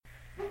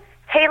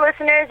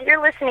listeners.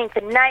 You're listening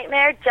to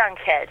Nightmare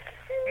Junkhead.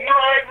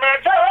 Nightmare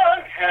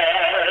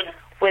Junkhead!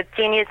 With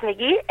Genius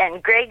McGee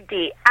and Greg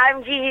D.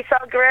 I'm Gigi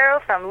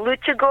Salguero from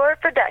Lucha Gore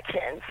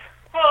Productions.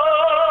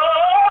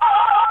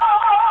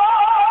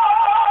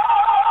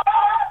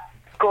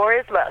 Gore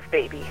is love,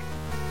 baby.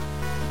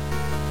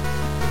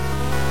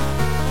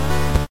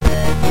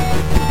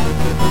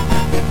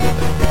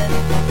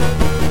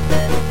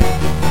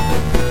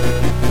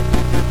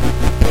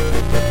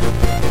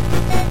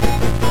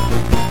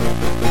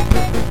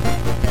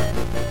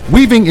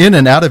 Weaving in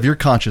and out of your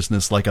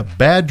consciousness like a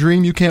bad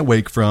dream you can't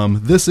wake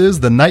from, this is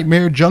the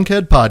Nightmare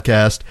Junkhead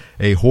Podcast,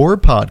 a horror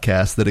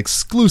podcast that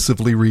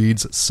exclusively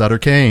reads Sutter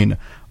Kane.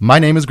 My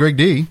name is Greg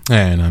D.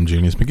 And I'm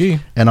Genius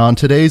McGee. And on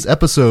today's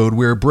episode,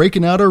 we're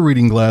breaking out our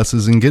reading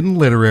glasses and getting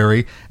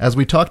literary as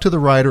we talk to the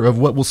writer of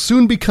what will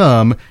soon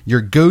become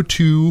your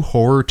go-to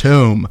horror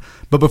tome.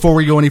 But before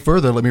we go any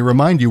further, let me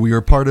remind you we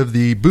are part of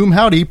the Boom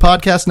Howdy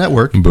Podcast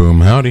Network. Boom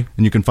Howdy.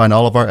 And you can find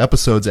all of our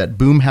episodes at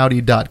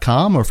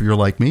boomhowdy.com, or if you're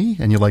like me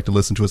and you like to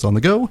listen to us on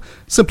the go,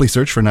 simply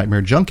search for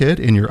Nightmare Junkhead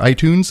in your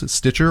iTunes,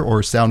 Stitcher,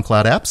 or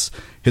SoundCloud apps.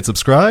 Hit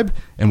subscribe,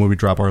 and when we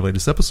drop our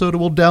latest episode, it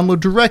will download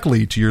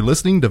directly to your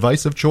listening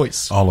device of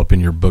choice. All up in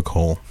your book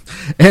hole.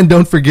 And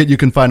don't forget, you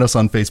can find us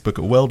on Facebook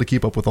as well to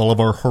keep up with all of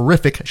our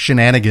horrific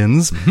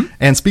shenanigans. Mm-hmm.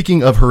 And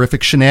speaking of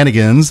horrific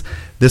shenanigans,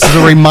 this is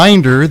a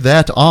reminder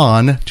that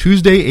on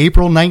Tuesday,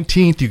 April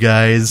 19th, you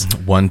guys...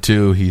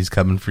 1-2, he's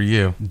coming for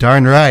you.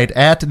 Darn right.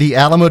 At the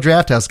Alamo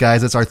Drafthouse,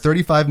 guys, it's our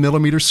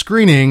 35mm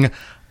screening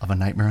of A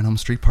Nightmare on Elm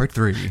Street Part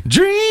 3.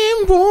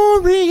 Dream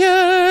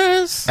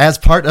Warriors! As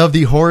part of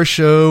the horror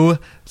show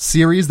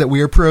series that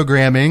we are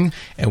programming.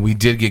 And we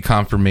did get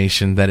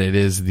confirmation that it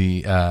is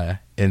the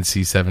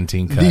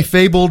NC-17 cut. The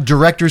fabled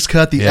director's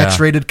cut, the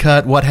X-rated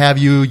cut, what have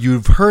you.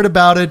 You've heard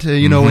about it,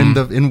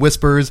 in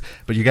whispers,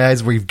 but you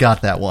guys, we've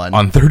got that one.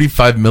 On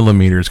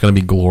 35mm, it's going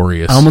to be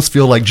glorious. I almost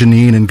feel like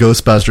Janine in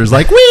Ghostbusters,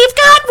 like, we've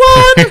got one!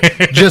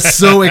 Just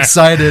so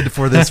excited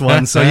for this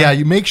one. So yeah,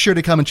 you make sure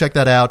to come and check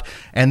that out.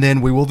 And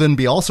then we will then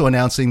be also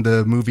announcing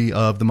the movie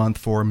of the month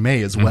for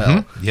May as well.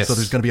 Mm-hmm. Yes. So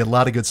there's going to be a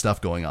lot of good stuff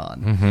going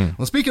on. Mm-hmm.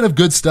 Well, speaking of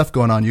good stuff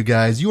going on, you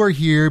guys, you are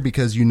here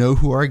because you know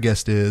who our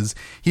guest is.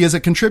 He is a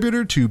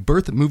contributor to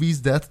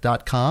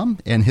birthmoviesdeath.com,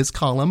 and his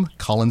column,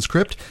 Colin's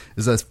Crypt,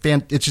 is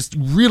it's just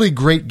really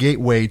great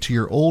gateway to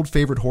your old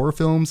favorite horror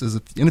films,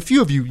 and a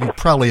few of you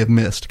probably have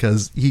missed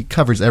because he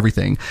covers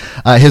everything.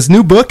 His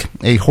new book,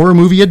 A Horror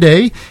Movie a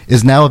Day,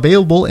 is now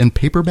available in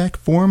paperback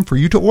form for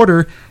you to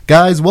order.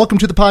 Guys, welcome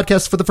to the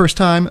podcast for the first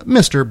time,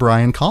 Mr.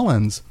 Brian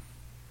Collins.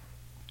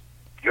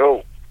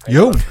 Yo.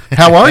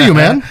 How are you,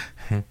 man?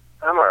 I'm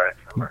all right.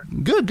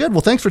 Good.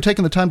 Well, thanks for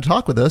taking the time to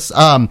talk with us.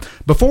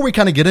 Before we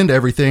kind of get into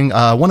everything,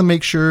 I want to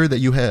make sure that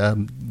you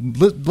have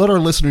let our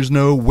listeners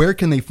know where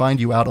can they find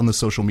you out on the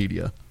social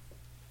media.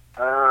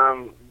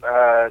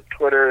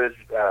 Twitter is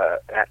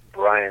at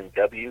Brian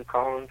W.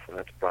 Collins, and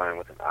that's Brian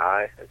with an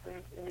I, as in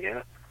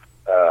Indiana.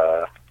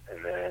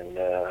 And then,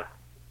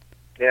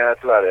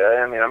 that's about it.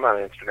 I mean, I'm on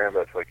Instagram,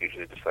 but it's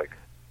usually just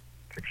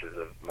pictures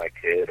of my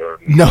kid or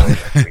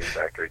Scream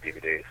Factory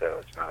DVD, so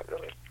it's not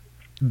really.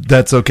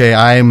 That's okay.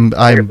 I think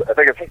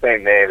it's the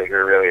same day that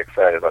you're really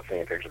excited about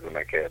seeing pictures of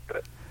my kid,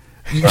 but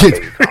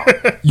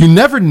you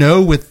never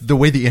know with the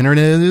way the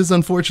internet is.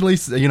 Unfortunately,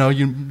 there's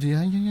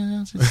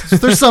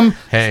some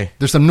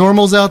there's some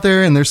normals out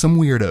there and there's some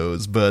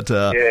weirdos, but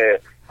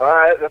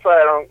that's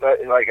why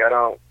I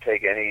don't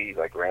take any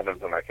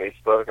randoms on my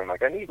Facebook. I'm I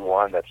need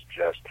one that's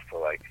just for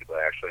people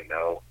I actually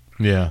know.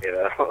 Yeah.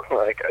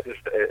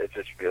 It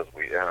just feels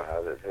weird. I don't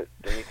know.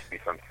 There needs to be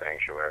some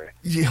sanctuary.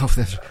 Yeah,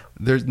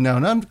 there's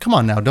no. Come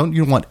on now, don't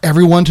you want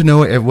everyone to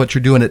know what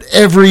you're doing at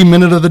every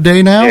minute of the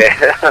day now? Yeah.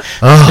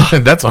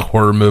 That's a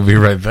horror movie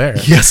right there.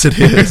 Yes, it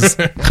is.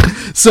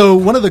 So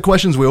one of the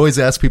questions we always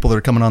ask people that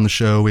are coming on the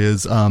show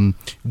is,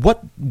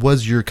 what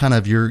was your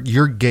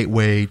your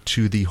gateway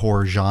to the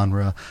horror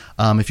genre?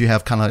 If you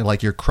have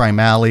your Crime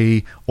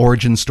Alley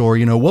origin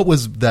story, what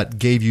was that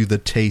gave you the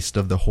taste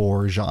of the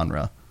horror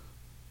genre?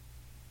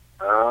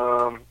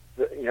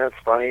 What's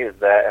funny is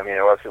that, it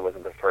obviously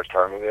wasn't the first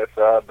horror movie I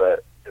saw,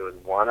 but it was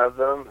one of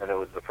them, and it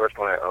was the first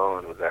one I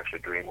owned was actually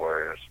Dream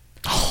Warriors.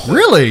 Oh,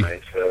 really?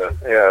 Nice.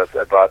 I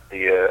bought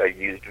a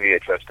used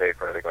VHS tape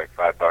for I think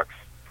 $5,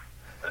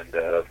 and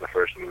that was the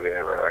first movie I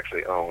ever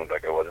actually owned.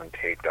 It wasn't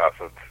taped off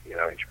of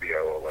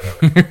HBO or whatever.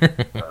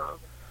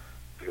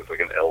 It was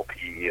an LP,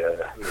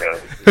 media,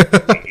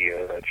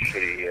 that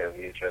shitty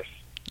VHS.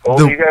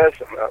 Old you guys?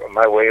 Am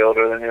I way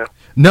older than you?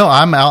 No,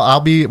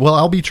 I'll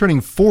be turning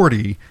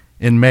 40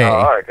 in May. Oh,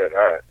 all right, good, all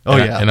right. Oh,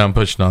 yeah. And I'm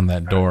pushing on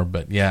that door,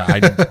 but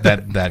yeah,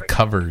 that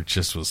cover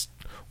just was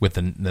with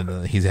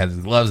he's had his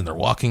gloves and they're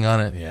walking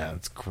on it. Yeah,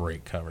 it's a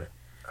great cover.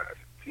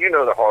 You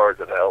know the horrors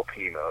of the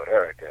LP mode. All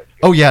right, guys.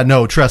 Oh, yeah,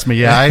 no, trust me.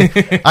 Yeah,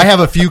 I have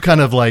a few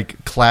classic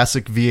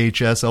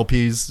VHS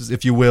LPs,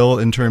 if you will,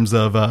 in terms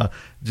of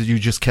you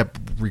just kept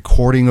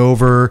recording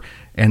over,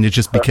 and it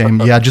just became,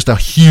 just a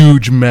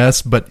huge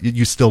mess, but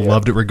you still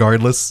loved it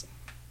regardless.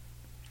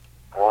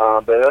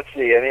 But let's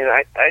see.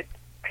 I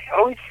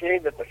always say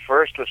that the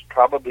first was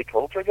probably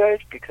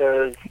Poltergeist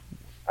because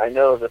I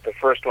know that the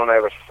first one I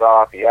ever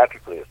saw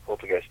theatrically is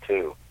Poltergeist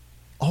 2.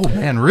 Oh,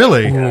 man,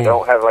 really? And I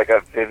don't have like a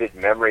vivid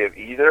memory of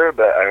either,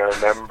 but I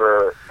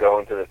remember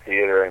going to the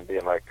theater and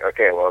being like,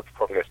 okay, well, it's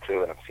Poltergeist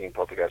 2, and I've seen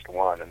Poltergeist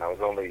 1, and I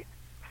was only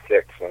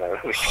 6 when I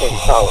really came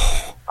out.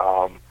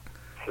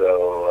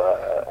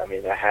 I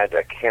mean, I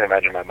can't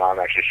imagine my mom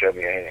actually showed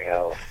me anything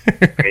else.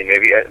 I mean,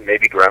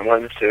 maybe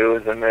Gremlins,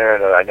 too, is in there,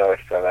 and I know I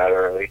saw that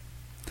early.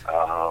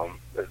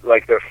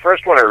 Like, the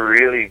first one I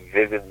really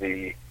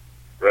vividly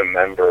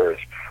remember is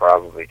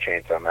probably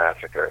Chainsaw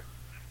Massacre,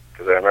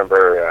 because I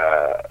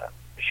remember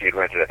she had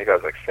rented, I think I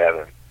was like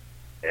 7,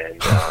 and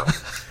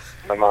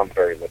my mom's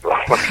very liberal.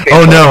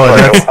 Oh, no.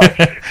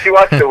 She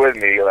watched it with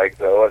me, like,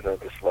 so it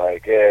wasn't just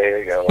like, hey, here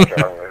you go, watch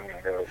our,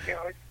 you know,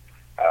 like,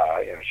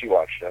 she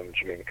watched them, and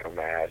she made me come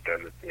mad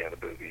during the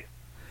movies.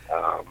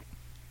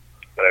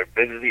 But I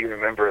vividly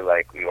remember,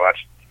 like, we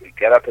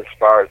got up as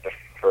far as the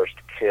first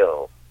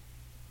kill,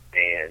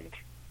 and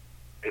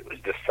it was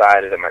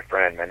decided that my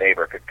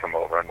neighbor could come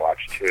over and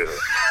watch too.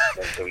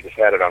 And so we just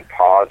had it on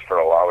pause for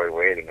a while we were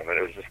waiting. And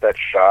it was just that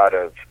shot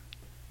of,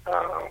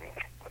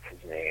 what's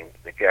his name?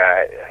 The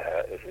guy,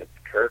 is it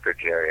Kirk or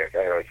Jerry?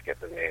 I always get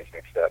the names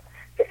mixed up.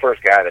 The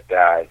first guy that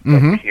died,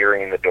 like,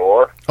 peering in the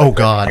door. Oh,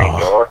 God.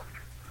 Door.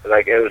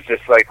 Like, it was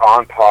just, like,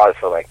 on pause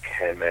for, like,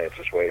 10 minutes,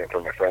 just waiting for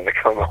my friend to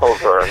come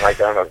over. And,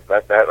 like, I don't know,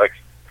 that like,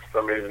 for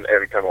some reason,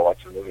 every time I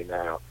watch the movie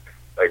now,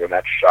 like, when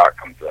that shot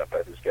comes up,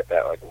 I just get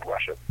that, like,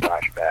 rush of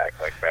flashback,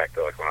 like, back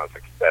to, like, when I was,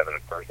 like, 7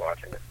 and first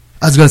watching it.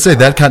 I was going to say,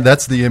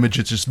 that's the image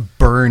that just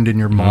burned in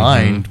your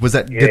mind. Was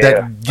that, did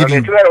that give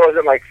you... Too bad it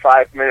wasn't, like,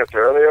 5 minutes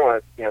earlier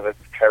when, the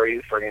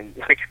Terry's friggin',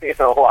 like,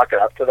 walking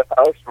up to the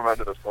house from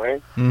under the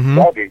swing.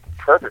 That'd be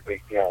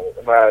perfectly,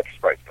 well, it's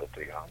probably still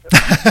too young. But,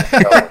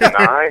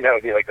 9, that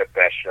would be, like, the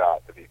best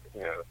shot to be,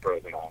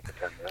 frozen on for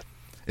 10 minutes.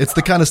 It's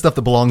the kind of stuff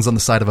that belongs on the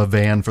side of a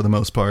van for the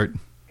most part.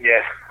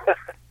 Yeah.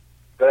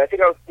 But I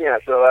think I was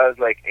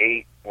like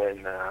 8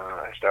 when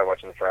I started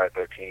watching the Friday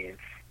the 13th,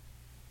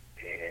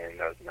 and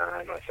I was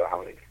 9 when I saw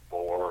Halloween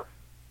 4.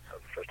 That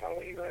was the first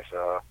Halloween I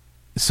saw.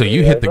 So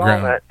you hit the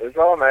ground. It was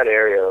all in that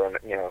area,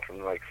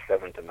 from like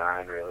 7 to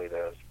 9, really.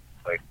 That was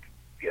like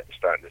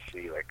starting to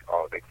see like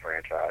all the big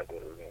franchises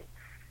and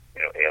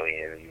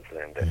Aliens,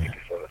 and I think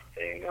I saw this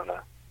thing on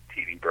a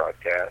TV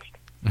broadcast.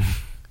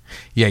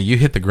 Yeah, you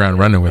hit the ground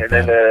running with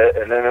that.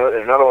 And then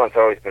another one's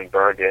always been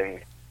burned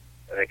in.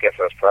 And I guess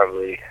I was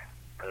probably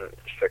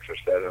 6 or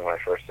 7 when I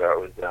first saw it.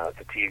 Was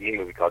the TV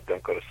movie called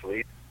Don't Go to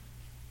Sleep.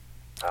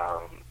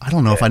 I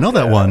don't know if I know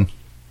that one.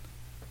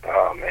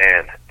 Oh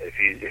man, if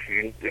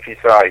you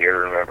saw it, you'll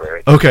remember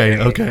it. Okay.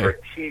 For a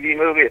TV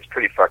movie, it's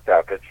pretty fucked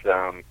up. It's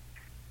a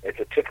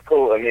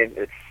typical. I mean,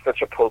 it's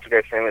such a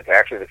Poltergeist family. It's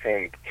actually the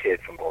same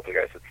kid from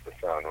Poltergeist. It's the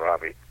son,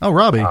 Robbie. Oh,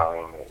 Robbie.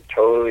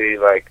 Totally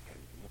like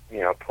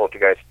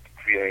Poltergeist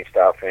feeling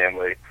style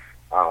family.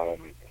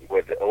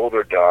 Where the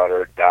older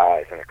daughter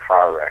dies in a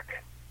car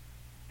wreck,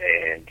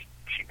 and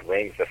she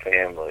blames the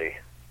family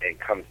and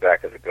comes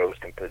back as a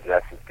ghost and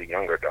possesses the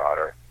younger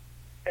daughter,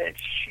 and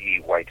she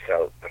wipes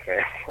out the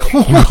family.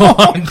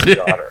 The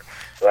daughter,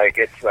 like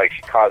it's like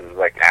she causes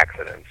like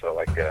accidents. So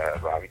like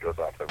Robbie goes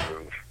off the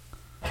roof,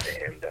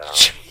 and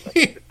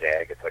like, the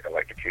dad gets like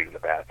electrocuted in the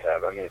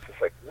bathtub. I mean, it's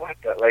just like what?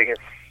 Like it's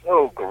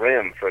so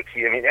grim for a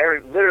TV. I mean,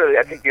 literally,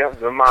 I think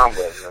the mom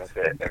lives, and that's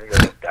it.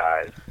 Everybody else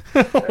dies.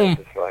 And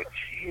it's just like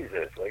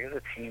Jesus, like it's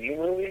a TV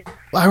movie.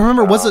 I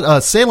remember, was it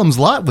Salem's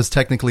Lot was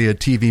technically a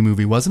TV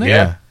movie, wasn't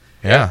it?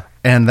 Yeah.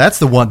 And that's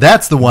the one I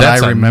remember.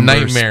 That's a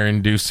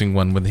nightmare-inducing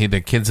one when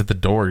the kid's at the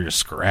door, you're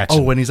scratching.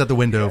 Oh, when he's at the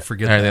window,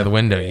 forget that. At the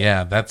window,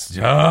 yeah.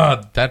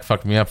 That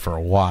fucked me up for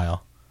a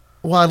while.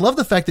 Well, I love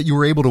the fact that you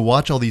were able to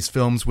watch all these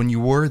films when you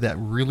were that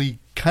really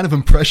kind of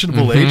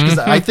impressionable age, because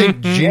I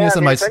think Genius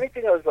and if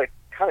anything, I was like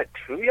kind of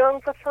too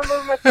young for some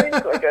of my things.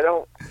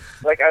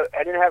 Like I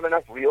didn't have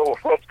enough real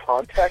world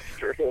context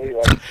to really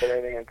like put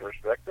anything in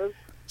perspective.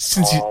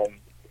 So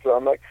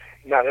I'm like,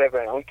 now that I have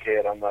my own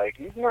kid, I'm like,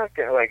 he's not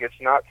gonna like. It's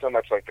not so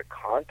much like the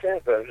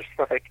content, but I'm just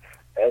like,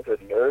 as a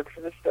nerd for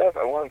this stuff,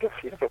 I want him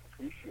to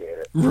appreciate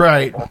it.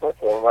 Right. So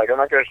I'm like, I'm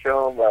not gonna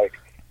show him like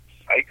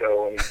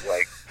Psycho when he's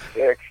like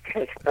 6.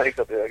 Like,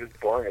 he'll be like, it's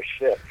boring as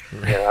shit.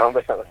 But I'm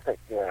like, I'm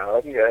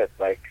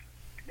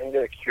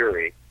gonna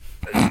curate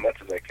as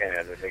much as I can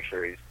and make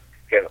sure he's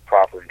getting a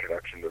proper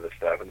introduction to this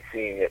stuff and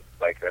seeing it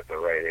like at the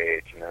right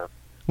age, Well,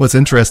 it's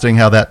interesting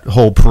how that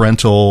whole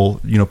parental,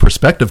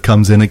 perspective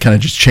comes in and kind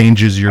of just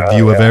changes your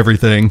view of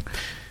everything.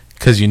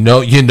 Because you know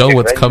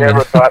what's coming. I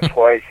never thought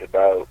twice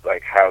about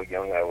like how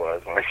young I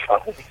was when I saw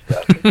this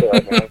stuff. Until I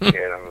was a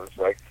kid, I was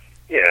like,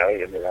 he's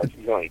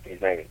not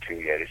even 2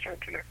 yet. He's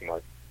turning 2 next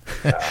month.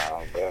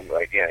 But I'm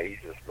like, he's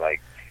just like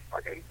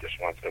fucking just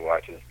wants to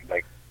watch his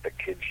like the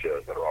kids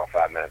shows that are all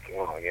 5 minutes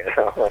long.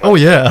 Oh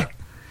yeah.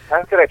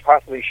 How could I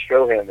possibly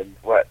show him in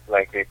what,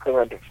 like, the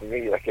equivalent of, for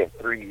me, like, in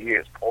 3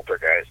 years,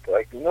 Poltergeist?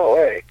 Like, no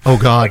way. Oh,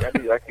 God. Like,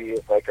 I'd be lucky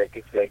if, like, I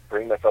could, like,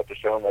 bring myself to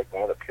show him, like,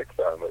 one of the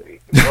Pixar movies.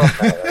 It's all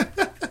kind of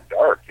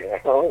dark, Like, I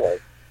don't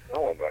want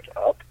to watch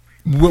Up.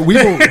 We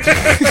will...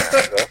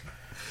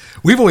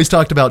 We've always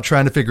talked about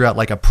trying to figure out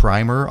like a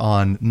primer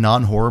on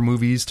non-horror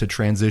movies to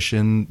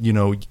transition,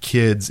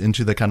 kids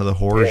into the kind of the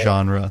horror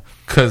genre.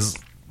 Because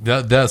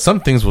some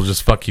things will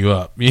just fuck you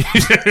up. Yeah,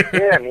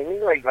 I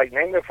mean, like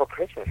Nightmare Before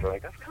Christmas,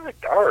 that's kind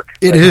of dark.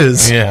 It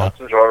is. Yeah.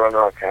 Monsters all running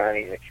around town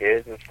eating the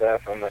kids and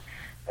stuff.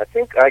 I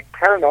think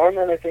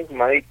Paranorman, I think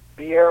might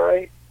be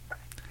alright. I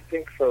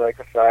think for like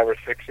a 5 or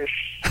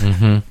 6-ish.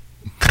 Mm-hmm.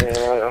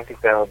 Yeah, I don't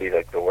think that'll be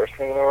like the worst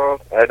thing in the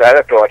world. I'd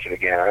have to watch it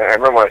again. I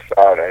remember when I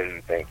saw it, I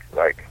didn't think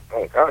like,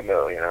 oh god,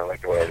 no,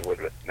 like the way I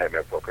would with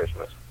Nightmare Before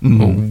Christmas.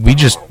 Mm-hmm.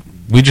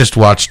 We just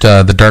watched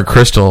The Dark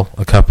Crystal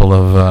a couple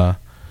of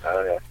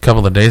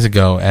days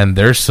ago, and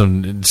there's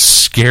some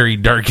scary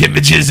dark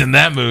images in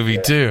that movie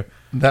too.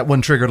 That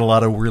one triggered a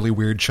lot of really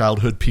weird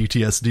childhood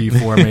PTSD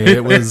for me.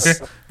 It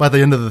was, by the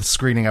end of the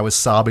screening, I was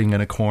sobbing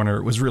in a corner.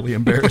 It was really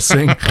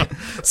embarrassing.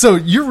 So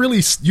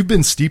you've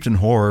been steeped in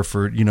horror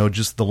for,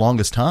 just the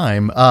longest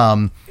time.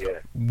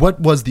 What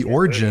was the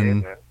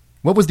origin?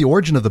 What was the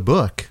origin of the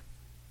book?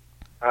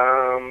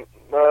 Well,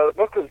 the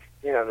book was,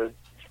 when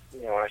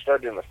I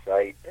started doing the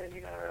site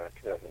in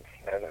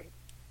 2007,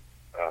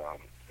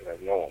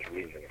 no one was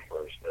reading it at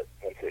first, but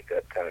once it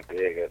got kind of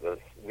big, it was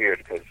weird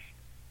because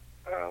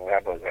what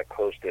happened was I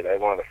posted, I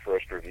had one of the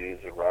first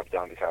reviews of Rob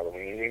Zombie's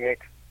Halloween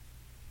remake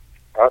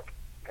up,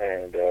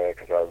 and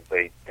because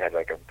they had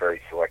like a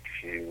very select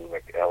few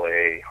like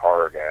LA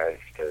horror guys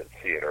to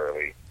see it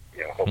early,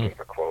 hoping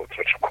for quotes,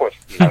 which of course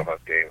none of us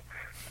gave.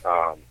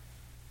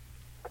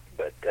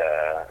 But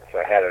so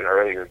I had an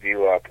early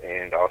review up,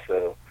 and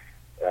also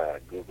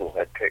Google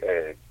had picked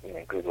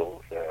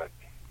Google's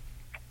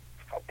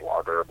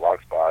Blogger,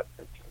 Blogspot,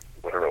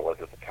 whatever it was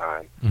at the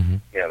time. Mm-hmm.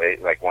 They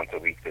like once a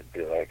week they'd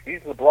be like,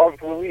 these are the blogs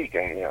for the week,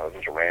 and it was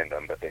just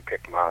random, but they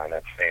picked mine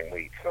that same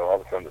week. So all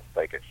of a sudden the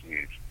site gets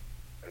huge,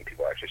 and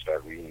people actually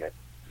start reading it.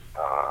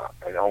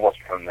 And almost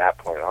from that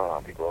point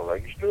on, people were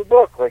like, you should do a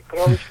book, like put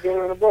all this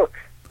together in a book.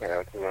 And I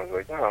was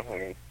like, no, I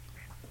mean,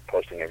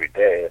 posting every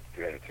day, that's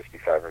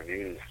 365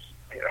 reviews,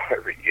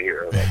 every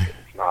year. Like,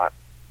 it's not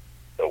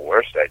the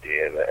worst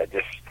idea. But I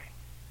just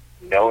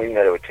knowing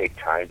that it would take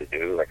time to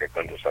do, like I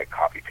couldn't just like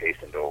copy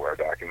paste into a Word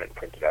document and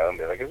print it out and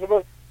be like, "It's a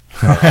book."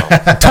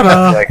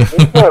 Ta-da! Like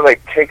it's gonna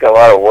like take a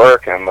lot of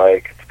work, and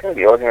like it's gonna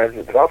be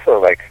organized, but also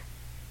like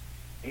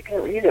you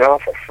can read it all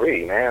for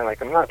free, man.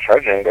 Like I'm not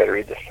charging anybody to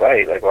read the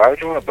site. Like why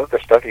would you want a book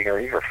of stuff you can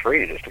read for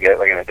free just to get it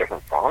like in a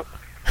different font?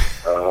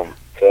 So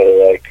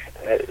like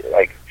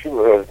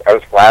I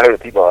was flattered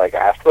that people like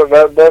asked for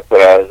that book,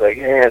 but I was like,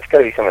 yeah, it's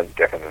gotta be something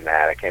different than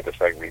that. I can't just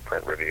like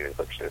reprint reviews.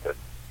 Look stupid.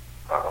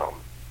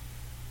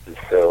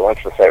 So once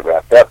the site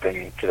wrapped up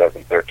in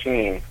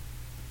 2013,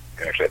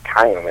 I actually had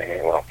time on my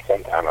hand,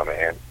 some time on my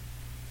hand,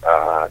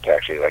 to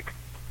actually like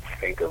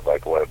think of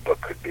like what a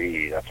book could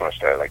be. That's when I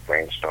started like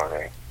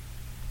brainstorming,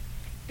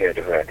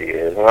 different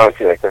ideas, and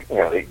obviously like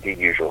the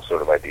usual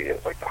sort of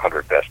ideas, like the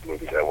 100 best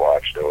movies I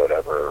watched or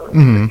whatever, or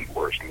the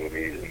worst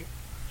movies and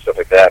stuff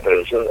like that. But it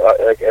was just,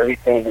 like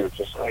everything was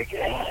just like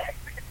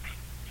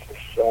it's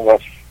so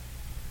much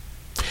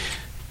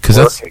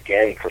work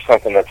again for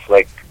something that's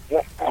like. I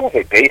don't want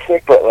to say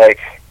basic, but like,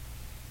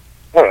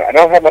 I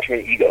don't have much of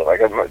an ego. Like,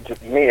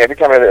 just me, every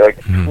time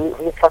who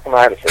the fuck am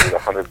I to say the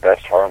 100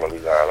 best horror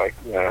movies are? Like,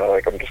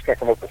 like I'm just gonna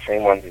come up with the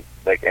same ones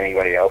like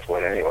anybody else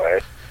would anyway.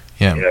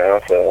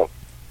 Yeah. So,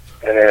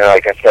 and then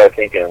like I started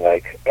thinking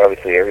like,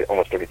 obviously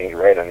almost everything you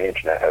write on the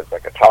internet has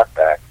like a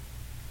talkback,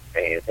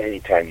 and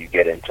anytime you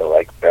get into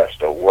like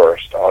best or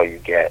worst, all you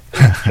get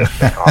is just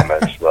the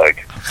comments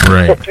like,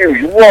 "Fuck you,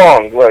 you're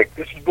wrong. Like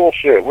this is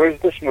bullshit. Where's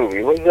this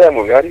movie? Where's that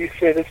movie? How do you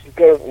say this is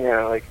good?"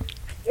 Like,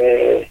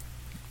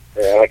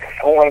 like I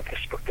don't want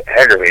this book to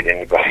aggravate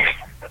anybody.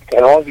 I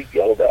don't want to be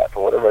yelled at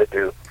for whatever I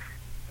do.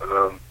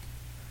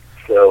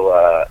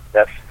 So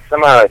that's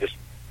somehow I just,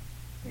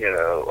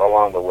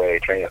 along the way,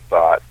 train of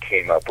thought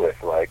came up with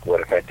like,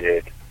 what if I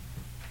did.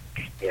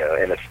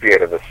 In the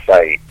spirit of the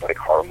site, like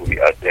horror movie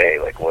a day,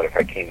 like what if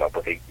I came up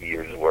with a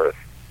year's worth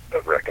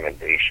of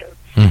recommendations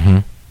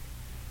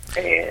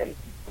and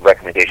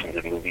recommendations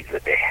of movies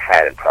that they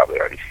hadn't probably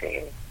already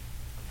seen.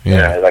 Yeah.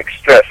 And I like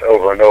stress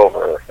over and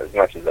over as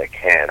much as I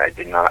can. I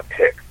did not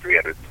pick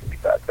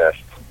 365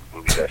 best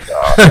movies I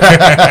saw.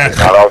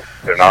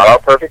 They're not all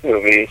perfect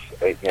movies.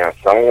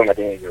 Some of them I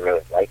didn't even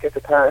really like at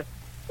the time.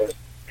 But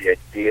the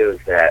idea is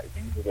that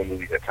these are the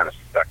movies that kind of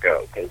stuck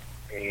out because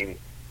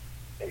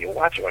and you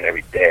watch one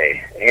every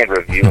day and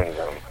reviewing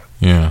them,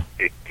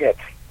 it gets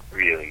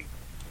really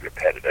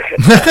repetitive.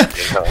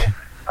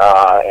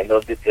 And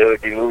there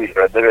would be movies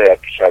where I literally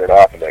have to shut it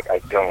off and be like, I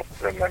don't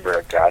remember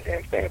a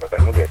goddamn thing about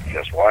that movie. I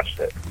just watched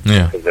it.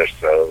 Because they're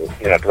so,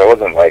 because I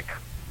wasn't like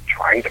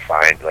trying to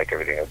find like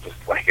everything. I was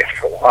just like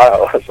after a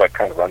while, I was like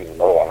kind of running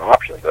low on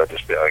options. I'd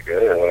just be like,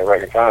 whatever I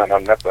can find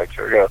on Netflix,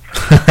 here we go.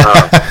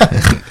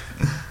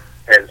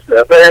 And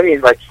stuff. But I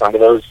mean, like some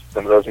of those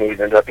movies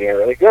ended up being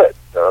really good.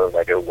 So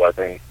like it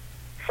wasn't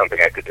something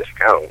I could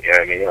discount. You know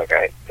what I mean?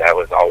 Like that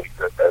was always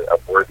a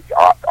worthy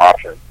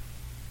option.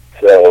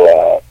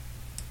 So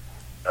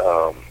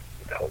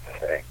that was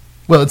the thing.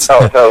 Well, it's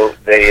so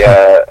they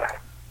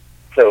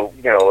so,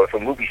 you know, if a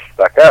movie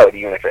stuck out,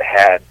 even if it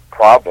had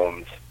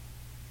problems,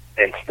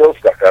 and still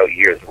stuck out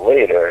years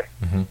later,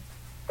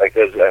 like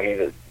there's, I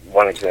mean,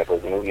 one example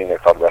is a movie in there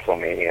called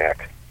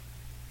WrestleManiac,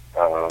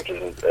 which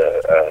is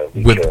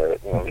with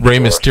Rey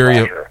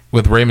Mysterio,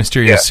 with Rey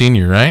Mysterio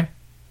Sr., right?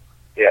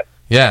 Yeah.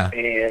 Yeah.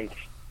 And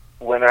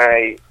when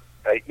I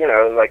you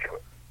know, like,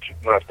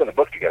 when I was putting the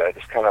book together, I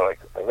just kind of, like,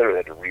 I literally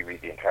had to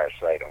reread the entire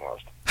site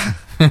almost.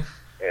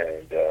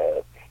 And,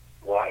 a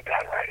lot of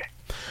bad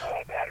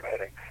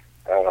writing.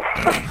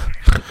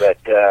 But,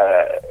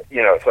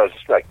 you know, so I was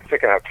just, like,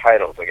 picking out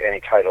titles, like any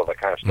title that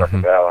kind of struck a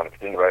bell, and if it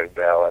didn't write a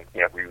bell, I'd,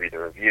 you know, reread the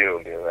review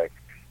and be like,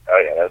 oh,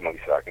 yeah, that movie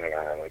sucked. And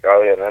I'm like,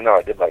 oh, yeah, no,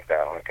 I did like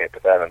that one. Okay,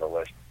 put that on the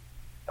list.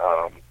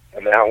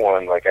 And that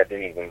one, like, I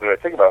didn't even really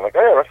think about it. I'm like,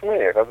 oh, yeah,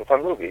 WrestleMania, that's a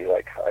fun movie.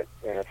 Like,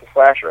 and it's a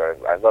slasher.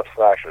 I love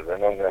slashers. I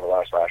know I'm going to have a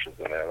lot of slashers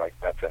in there. Like,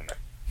 that's in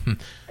there.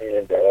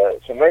 And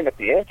so I'm writing up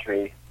the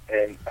entry,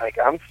 and, like,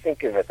 I'm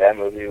thinking that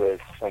movie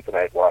was something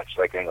I'd watched,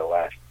 like, in the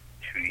last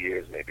 2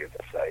 years, maybe, of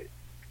the site,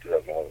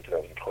 2011,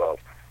 2012.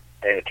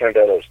 And it turned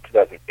out it was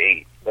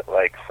 2008. But,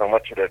 like, so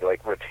much of it,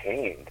 like,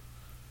 retained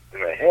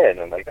in my head. And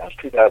I'm like, that was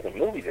 2,000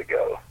 movies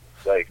ago.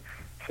 Like,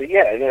 so,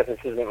 yeah, you know, this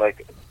isn't,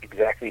 like,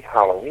 exactly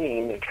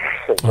Halloween in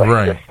terms of,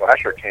 like, the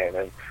slasher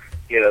canon.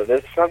 You know,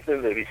 there's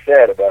something to be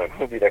said about a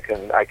movie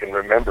that I can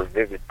remember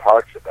vivid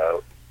parts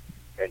about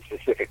and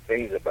specific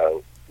things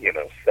about, you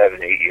know,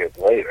 7, 8 years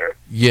later.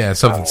 Yeah,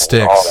 something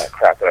sticks. All that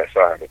crap that I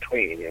saw in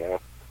between, you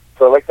know.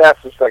 So, like,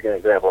 that's just, like, an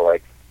example.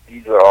 Like,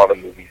 these are all the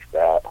movies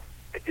that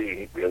I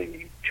didn't really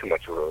need too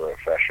much of a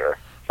refresher.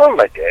 Some of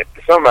them I did.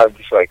 Some I'm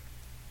just like,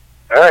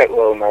 all right,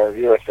 well, my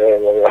review, I say I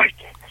really liked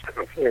it. I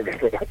don't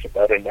remember much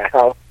about it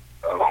now.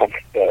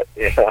 But,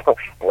 you know,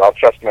 well, I'll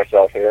trust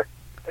myself here.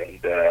 And,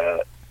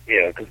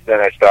 you know, because then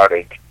I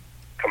started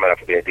coming up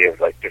with the idea of,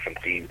 like, different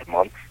themed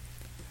months.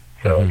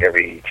 So, like,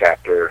 every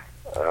chapter,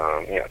 you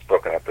know, it's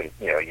broken up in,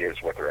 you know, a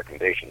year's worth of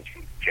recommendations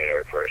from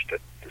January 1st to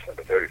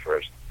December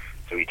 31st.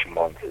 So each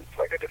month is,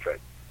 like, a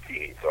different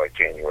theme. So, like,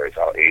 January is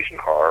all Asian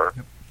horror.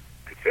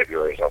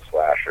 February is all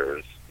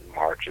slashers.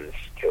 March is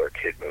killer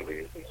kid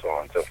movies, and so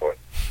on and so forth.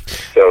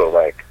 So,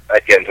 like,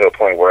 I'd get into a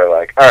point where,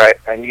 like, all right,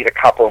 I need a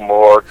couple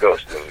more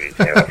ghost movies,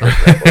 you know, for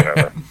example,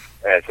 whatever.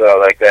 And so,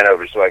 like, then I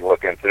was just, like,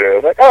 looking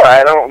through, like, all right,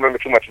 I don't remember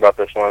too much about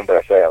this one, but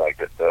I say I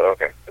liked it, so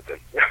okay.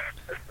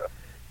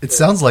 It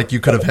sounds like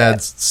you could have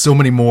had so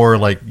many more,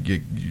 like,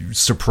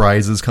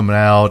 surprises coming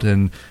out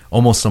and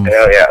almost some...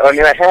 Hell yeah. I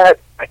mean,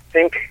 I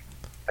think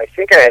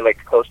I had,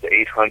 like, close to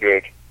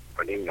 800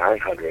 or even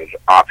 900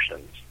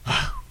 options.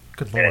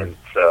 Good Lord. And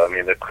so, I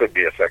mean, there could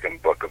be a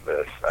second book of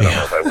this. I don't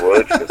know if I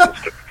would, because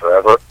this took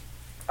forever.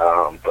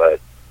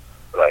 But,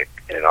 like,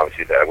 and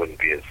obviously that wouldn't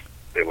be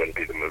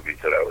the movies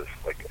that I was,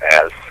 like,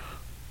 as,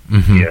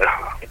 you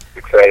know,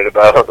 excited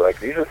about. Like,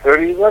 these are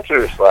 30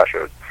 lesser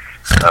slashers.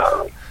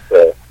 So,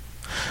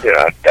 you know,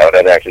 I doubt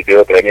I'd actually do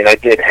it. But, I mean, I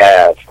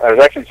was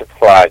actually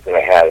surprised that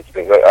I had it,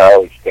 because I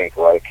always think,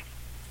 like,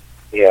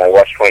 yeah, I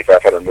watched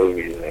 2,500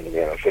 movies, and,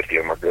 you know, 50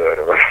 of them are good,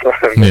 or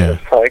whatever. Yeah.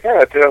 It's like,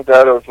 yeah, it turns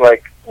out it was,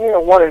 like, you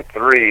know, 1 in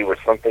 3 was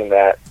something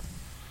that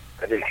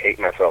I didn't hate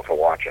myself for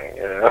watching,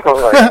 you know?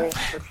 Like,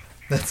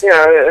 you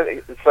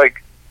know, it's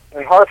like,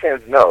 and horror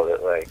fans know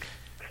that, like,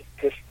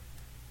 just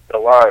the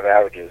law of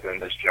averages in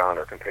this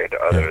genre compared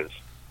to others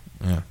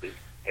is,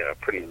 you know,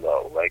 pretty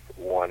low. Like,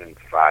 1 in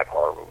 5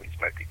 horror movies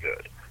might be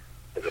good,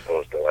 as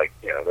opposed to, like,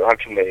 you know, there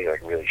aren't too many,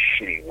 like, really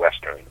shitty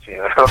westerns, you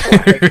know?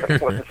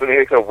 Like, when you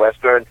make a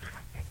western,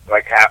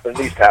 like, at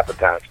least half the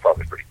time it's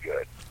probably pretty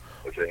good,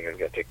 which I think is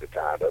going to take the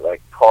time. But,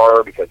 like,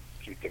 horror, because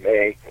it's cheap to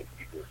make, it's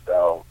cheap to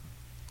sell,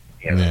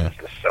 you know, there's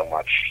just so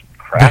much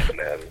crap in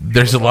there.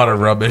 There's a lot of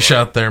rubbish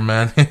out there,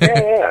 man.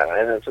 yeah,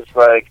 and it's just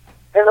like,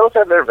 and those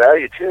have their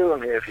value, too. I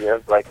mean, if you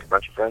have, like, a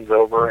bunch of friends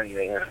over and,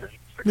 you know,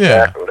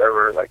 or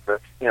whatever, like,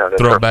 that's, you know,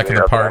 throw it back in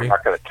the party. I'm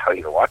not going to tell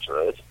you to watch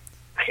those,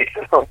 you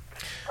know?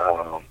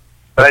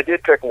 But I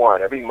did pick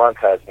one. Every month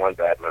has one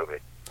bad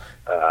movie.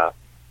 I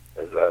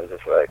was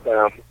just like,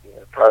 well,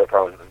 part of the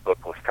problem with this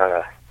book was kind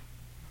of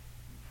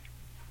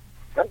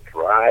not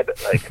dry,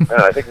 but like,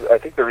 I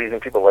think the reason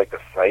people like the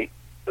site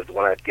is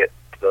when I'd get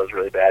to those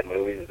really bad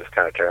movies and just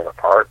kind of tear them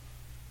apart,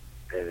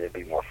 and it'd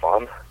be more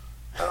fun.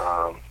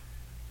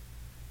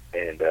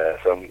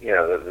 So, you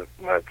know,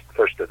 when I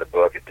first did the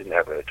book, it didn't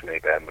have really too many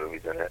bad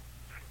movies in it.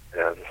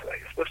 And I was just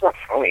like, it's not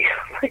funny.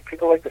 Like,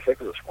 people like to think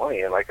it was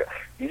funny. And, like,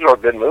 these are all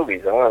good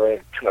movies. I don't have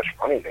really too much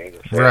funny things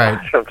to say. Right.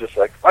 So I'm just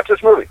like, watch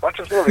this movie. So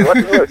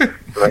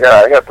I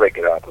got to break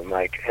it up. And,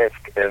 like,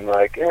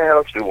 yeah,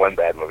 let's do one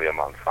bad movie a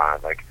month. Fine.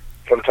 Like,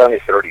 if I'm telling you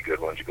 30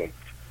 good ones, you can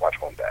watch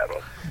one bad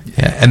one.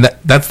 Yeah, and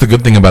that's the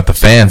good thing about the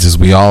fans is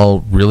we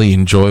all really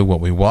enjoy what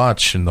we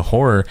watch in the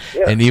horror,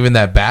 and even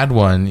that bad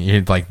one,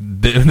 you're like,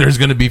 there's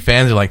going to be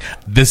fans who are like,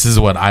 this is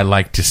what I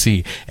like to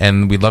see,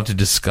 and we'd love to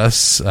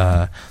discuss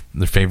their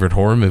favorite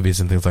horror movies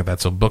and things like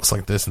that. So books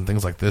like this and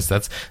things like this,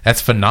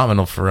 that's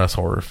phenomenal for us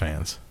horror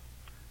fans.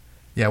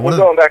 Yeah,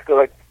 going back to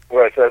like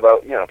what I said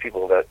about, you know,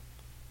 people that,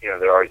 you know,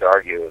 they always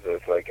argue.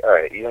 It's like, all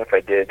right, even if I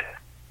did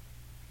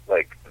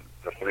like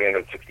the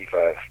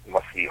 365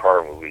 must-see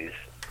horror movies,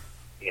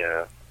 you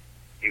know,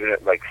 even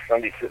if, like,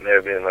 somebody sitting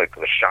there being like,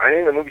 The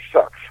Shining, the movie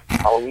sucks.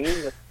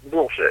 Halloween, that's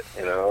bullshit,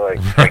 you know,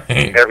 like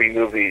every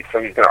movie,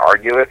 somebody's going to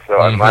argue it, so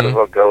I might as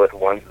well go with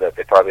ones that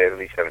they probably at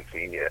least haven't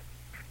seen yet.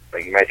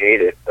 Like, you might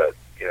hate it, but,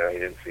 you know, you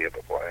didn't see it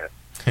beforehand.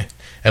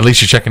 At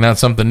least you're checking out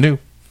something new.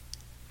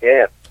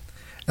 Yeah.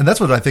 And that's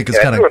what I think is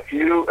kind of...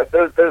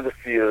 There's a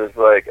few, there's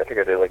like, I think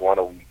I did like one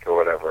a week or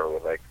whatever,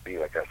 would like be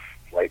like a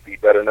slightly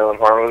better known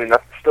horror movie.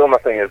 Still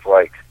nothing is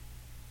like,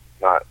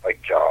 not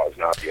like Jaws,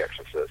 not The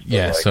Exorcist.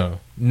 Yeah, like, so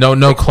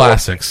no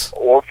classics.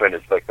 Orphan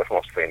is like the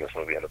most famous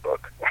movie in the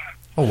book.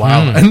 Oh,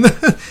 wow. And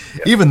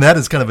even that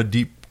is kind of a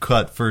deep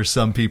cut for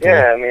some people.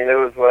 Yeah, I mean, it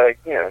was like,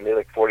 you know, it made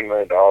like $40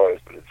 million,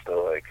 but it's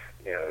still like,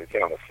 you know, it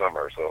came out in the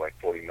summer, so like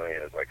 $40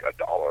 million is like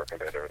 $1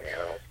 compared to everything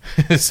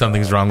else.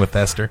 Something's wrong with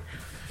Esther.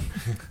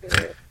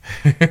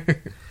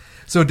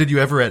 So, did you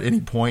ever at any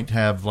point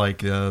have like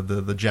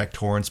the Jack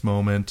Torrance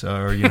moment,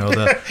 or you know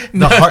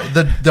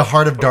the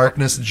Heart of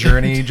Darkness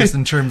journey, just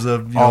in terms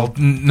of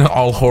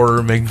all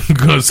horror make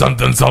go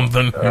something.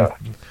 I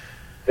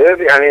mean,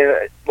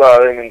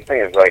 the thing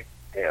is, like,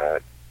 you know,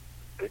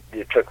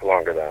 it took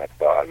longer than I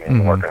thought. I mean, I've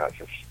been working on it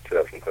since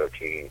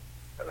 2013.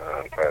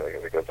 Probably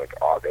it was like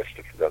August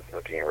of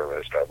 2013 where I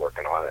really started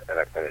working on it, and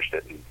I finished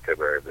it in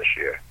February of this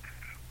year.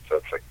 So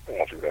it's like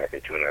almost exactly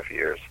 2.5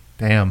 years.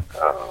 Damn.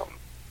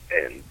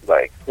 And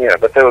like, you know,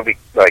 but there would be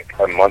like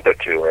a month or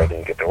two where I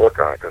didn't get to work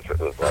on it because it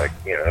was like,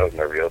 you know, it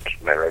was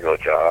my regular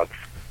job,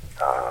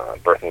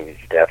 birth movies,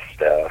 death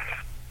stuff,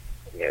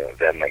 you know,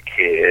 then my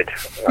kid,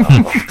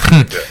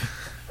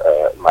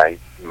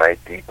 my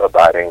deep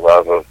abiding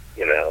love of,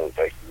 you know,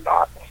 like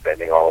not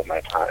spending all of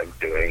my time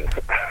doing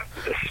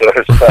this sort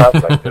of stuff.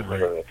 Like,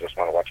 I just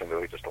want to watch a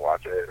movie just to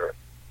watch it, or,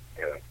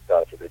 you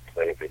know, to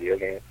play a video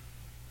game.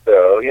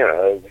 So, you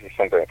know, it was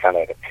something I kind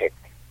of had to pick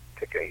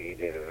it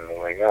easy, and I'm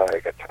like, oh, I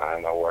got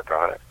time, I'll work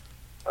on it.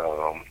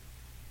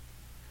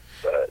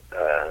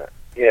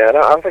 Yeah, I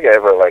don't think I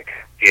ever, like,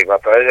 gave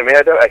up. I mean,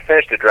 I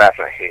finished the draft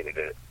and I hated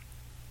it.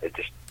 It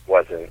just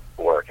wasn't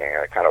working.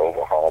 I kind of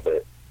overhauled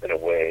it in a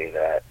way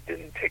that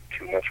didn't take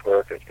too much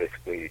work. It's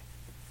basically,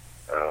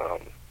 I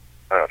don't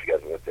know if you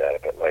guys looked at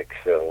it, but, like,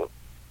 so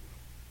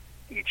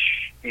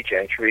each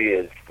entry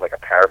is, like, a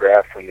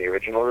paragraph from the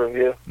original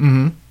review,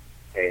 and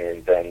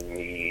then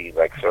me,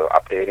 like, sort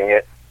of updating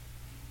it,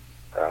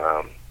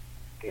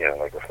 you know,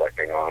 like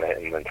reflecting on it,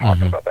 and then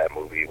talking about that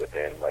movie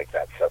within like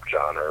that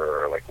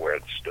subgenre, or like where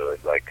it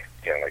stood, like,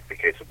 you know, like the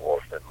case of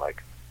Orphan,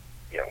 like,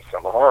 you know,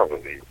 some horror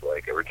movies,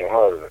 like original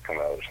horror that come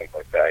out or something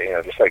like that. You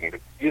know, just like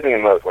using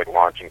them as like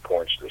launching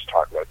points to just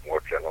talk about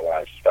more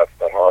generalized stuff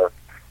about horror.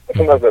 But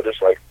sometimes I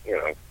just like, you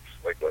know,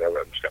 like whatever.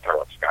 I'm just gonna talk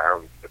about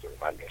Skyrim because it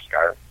reminds me of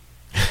Skyrim.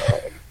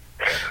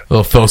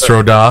 Little Phil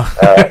Stroda.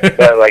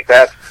 But like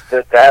that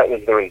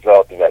was the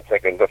result of that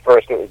second. The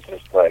first, it was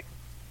just like,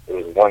 it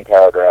was one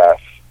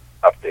paragraph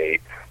update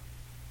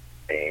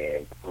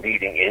and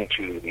leading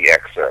into the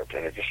excerpt,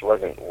 and it just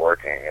wasn't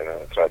working. And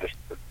so I just,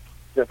 the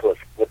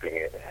simplest flipping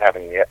it and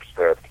having the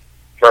excerpt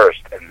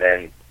first, and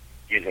then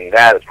using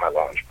that as my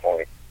launch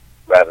point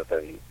rather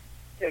than,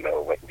 you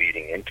know, like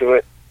leading into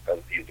it. I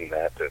was using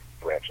that to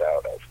branch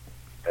out of,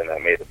 and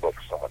that made the book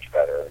so much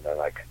better. And then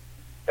like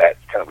that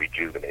kind of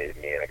rejuvenated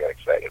me, and I got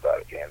excited about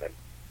it again, and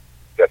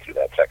got through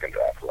that second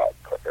draft a lot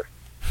quicker.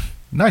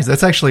 Nice.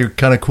 That's actually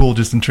kind of cool,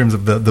 just in terms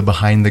of the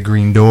behind the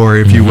green door,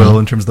 if you will,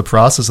 in terms of the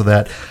process of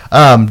that.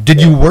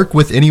 Did you work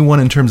with anyone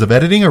in terms of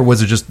editing, or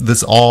was it just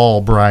this all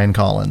Brian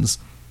Collins?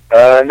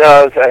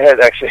 No, I had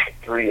actually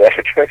 3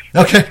 editors.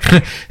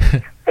 Okay.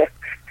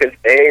 Because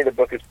the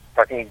book is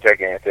fucking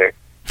gigantic.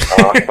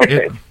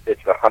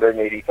 It's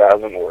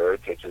 180,000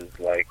 words, which is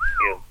like,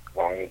 you know,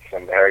 long as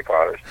some Harry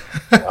Potters.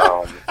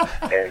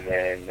 And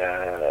then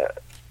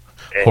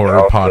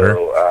Horror Potter.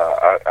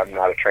 I'm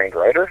not a trained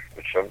writer,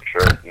 which I'm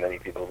sure many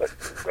people that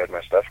read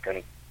my stuff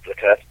can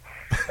attest.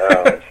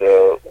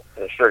 So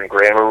there's certain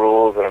grammar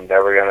rules that I'm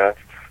never gonna,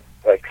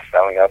 like,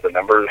 spelling out the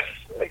numbers.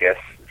 I guess,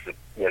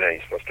 you know,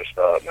 you're supposed to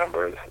spell out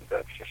numbers.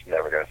 That's just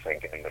never gonna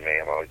sink into me.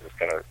 I'm always just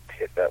gonna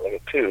hit that like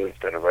a 2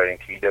 instead of writing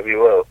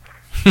TWO.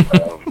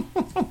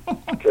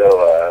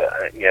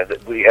 Yeah,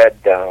 we had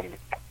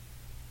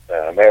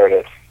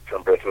Meredith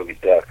from Birth Movies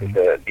Death.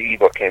 The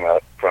ebook came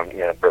out from, you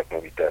know, Birth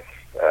Movies Death.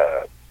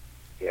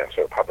 You know,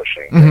 sort of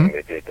publishing thing.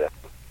 They did.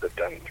 They've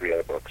done 3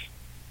 other books.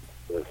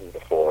 So this is the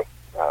 4th.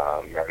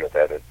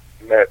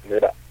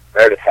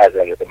 Meredith has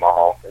edited them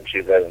all, and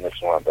she's editing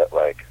this one. But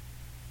like,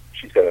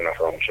 she's got enough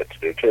her own shit to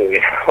do too.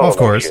 You know? Of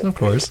course.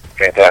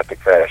 Fantastic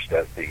Fresh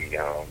does the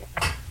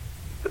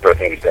Birth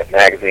Movies Death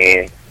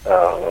magazine,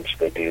 which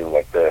they do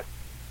like they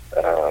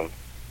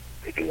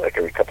do like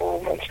every couple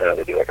of months now.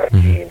 They do like a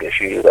themed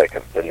issue. Like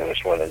the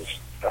newest one is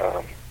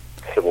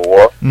Civil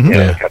War,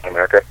 Captain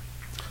America.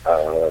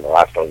 And the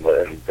last one,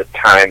 the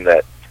time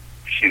that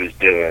she was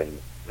doing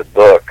the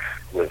book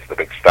was the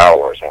big Star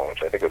Wars one,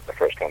 which I think was the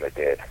first one they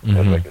did. It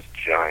was like this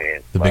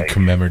giant, the big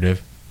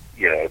commemorative.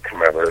 You know,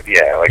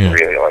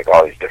 really like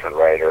all these different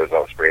writers,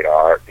 all this great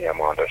art, you know,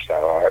 Mondo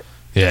style art.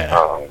 Yeah.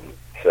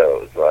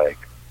 So it was like,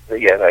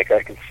 yeah, like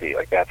I can see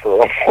like that's a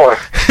little more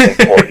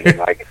important than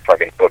like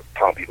fucking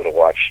telling people to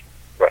watch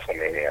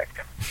WrestleManiac.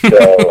 So,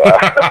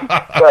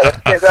 but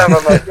at the same time,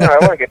 I'm like, I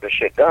want to get this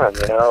shit done.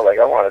 Like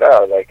I want it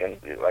out.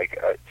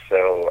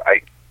 So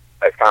I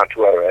found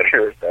 2 other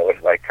editors that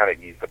would like kind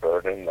of ease the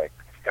burden, like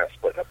kind of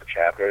split up the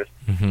chapters.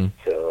 Mm-hmm.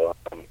 So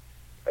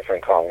my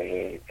friend Colin,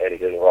 he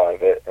edited a lot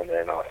of it, and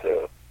then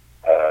also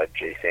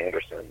Jay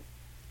Sanderson,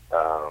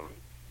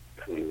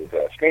 who is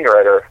a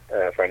screenwriter,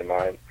 a friend of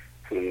mine,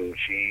 who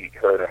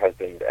her and her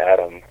husband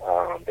Adam,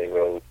 they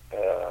wrote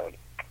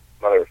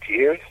Mother of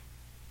Tears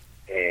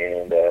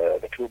and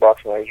the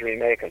Toolbox Noise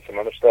remake and some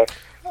other stuff.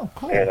 Oh,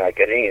 cool. And I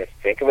didn't even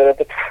think of it at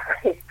the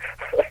time.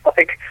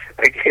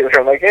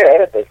 I'm like, yeah,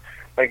 edit this.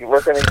 Like,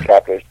 working in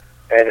chapters.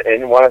 And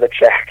in one of the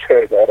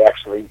chapters, I'd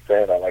actually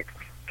said,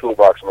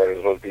 Toolbox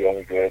Murders was the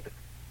only good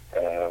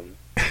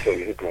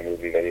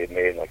movie that he had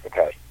made in, like, the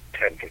past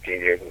 10, 15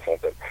 years or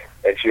something.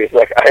 And she was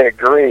like, I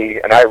agree.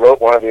 And I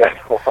wrote one of the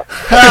other ones.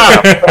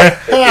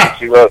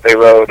 They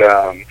wrote,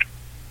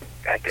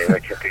 God damn, I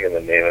can't think of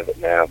the name of it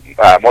now.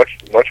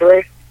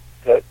 Mortuary?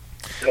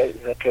 Is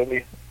that Toby?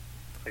 I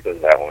think it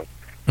was that one.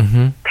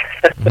 Mm-hmm.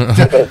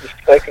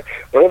 Like,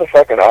 what are the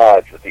fucking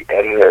odds that the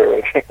editor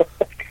would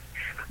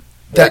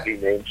be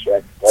name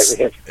checked?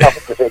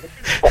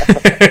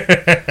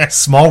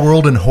 Small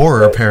World in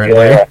Horror,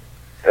 apparently. Yeah.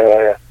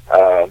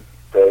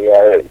 So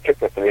yeah, it took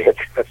the 3 hits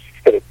to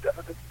get it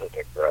done. It still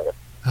took forever.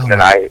 Oh,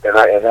 and I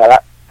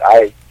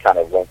kind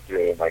of went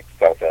through and like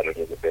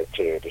self-edited a bit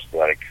too, just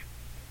like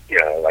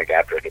like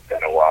after it had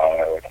been a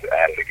while, I would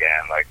add it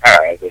again. Like, all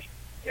right, this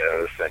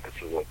sentence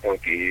is a little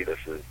funky. This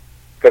is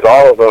because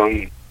all of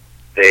them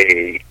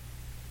they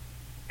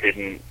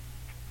didn't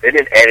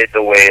edit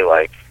the way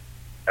like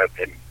a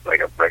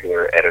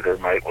regular editor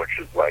might, which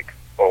is like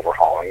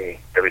overhauling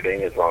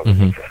everything as long as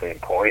it's the same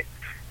point.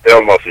 They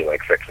were mostly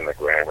like fixing the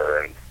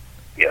grammar and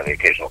the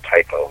occasional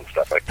typo and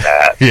stuff like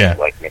that. Yeah,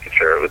 like making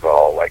sure it was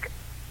all like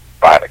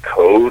by the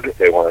code.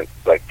 They weren't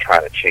like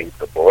trying to change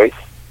the voice.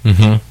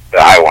 Mm-hmm.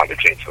 I wanted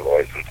to change the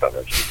voice and stuff,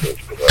 and she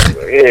was like,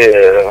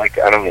 like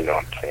I don't even know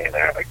what I'm saying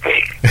there, like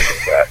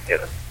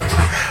that,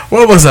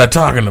 What was I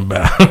talking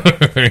about?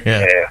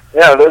 Yeah.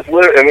 There's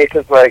literally, I mean, it's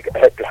just like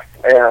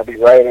I'll be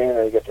writing and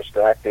I get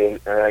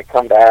distracted, and I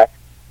come back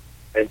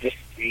and just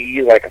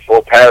see like a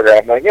full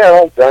paragraph. I'm like, yeah,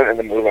 that's done, and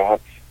then move on.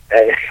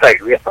 And it's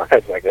like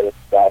realize like it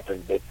stopped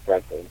in mid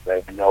sentence. I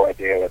have no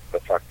idea what the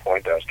fuck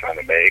point I was trying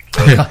to make.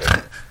 So,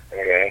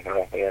 okay,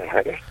 well,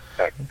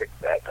 I can fix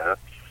that now.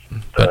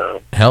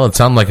 Hell, it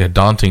sounded like a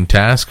daunting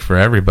task for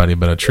everybody,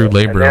 but a true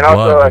labor of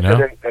also,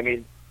 love, I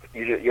mean,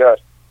 you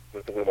asked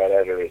specifically about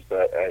editors,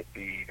 but I'd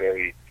be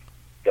very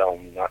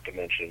dumb not to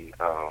mention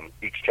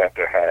each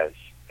chapter has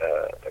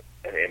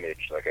an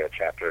image, like a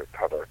chapter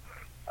cover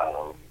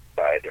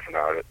by a different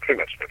artist, pretty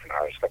much different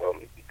artists. A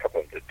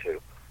couple of them did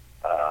too.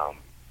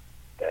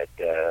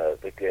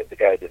 The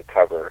guy who did a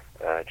cover,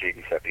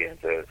 J.D.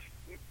 Sapienza, is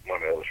one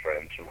of my oldest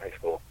friends from high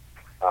school.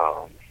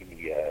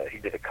 He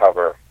did a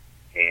cover.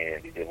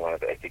 And he did one of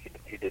the, I think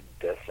he did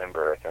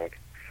December, I think.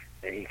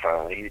 And he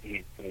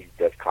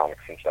does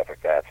comics and stuff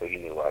like that, so he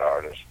knew a lot of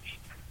artists.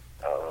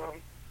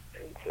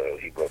 And so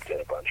he booked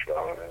in a bunch of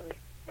them. And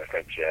my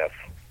friend Jeff,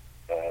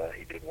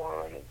 he did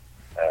one.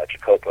 And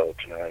Jacopo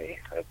Tonani,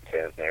 I can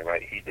say his name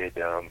right. He did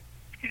 2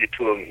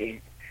 of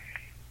them.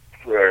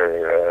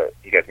 For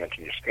you guys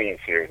mentioned your screening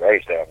series, I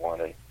used to have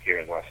one here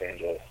in Los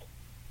Angeles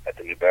at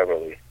the New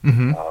Beverly.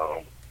 Mm-hmm.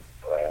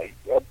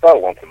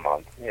 About once a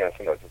month.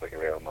 Sometimes it's like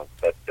every other month.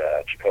 But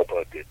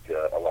Jacopo did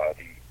a lot of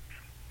the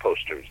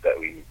posters that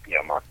we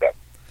mocked up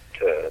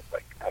to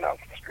like announce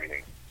the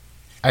screening.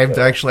 I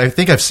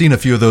think I've seen a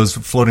few of those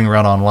floating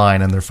around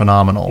online, and they're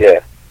phenomenal.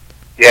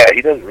 Yeah,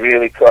 he does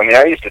really cool. I mean,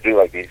 I used to do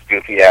like these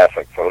goofy ass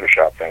like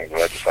Photoshop things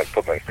where I just like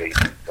put my face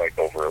like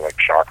over like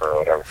Shocker or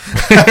whatever,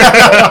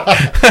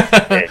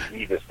 and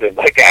he just did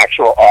like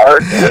actual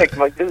art. And,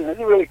 like this is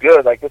really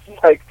good. Like this is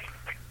like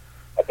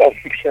above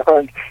and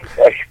beyond.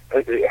 Like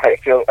I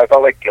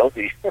felt like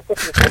guilty.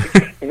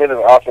 He did an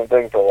awesome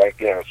thing for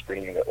like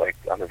screening that like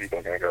other people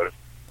are gonna go to.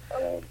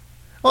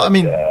 Well, I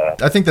mean,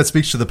 I think that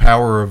speaks to the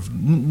power of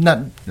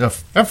not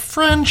a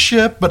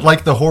friendship, but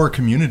like the horror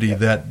community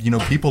that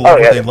people love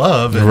what they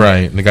love, and,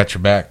 right? And they got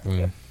your back.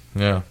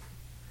 Yeah.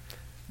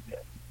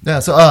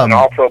 So and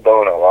all pro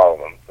bono, all of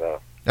them. So.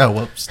 Oh,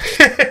 whoops.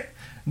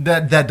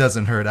 that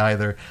doesn't hurt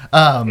either.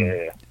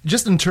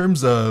 Just in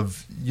terms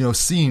of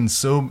seeing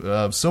so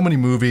many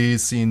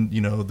movies, seeing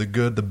the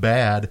good, the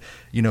bad.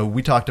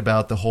 We talked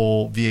about the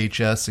whole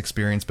VHS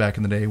experience back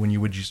in the day when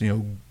you would just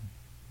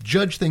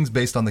judge things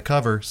based on the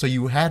cover, so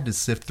you had to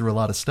sift through a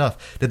lot of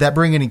stuff. Did that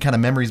bring any kind of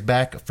memories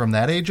back from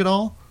that age at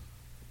all?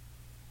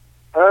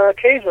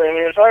 Occasionally. I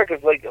mean, it's hard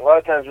because like a lot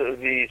of times it would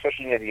be,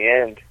 especially near the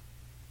end,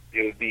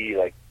 it would be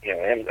like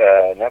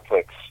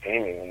Netflix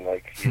streaming, and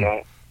like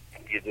you're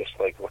just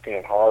like looking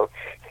at horror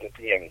that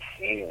you haven't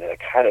seen, and I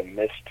kind of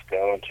missed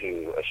going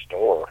to a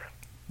store.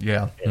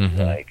 Yeah. And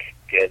like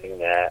getting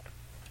that.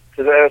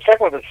 Because I was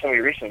talking with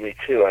somebody recently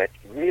too. I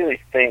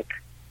really think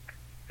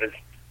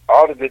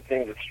all the good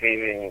things of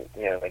streaming,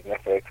 you know, like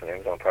Netflix and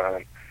Amazon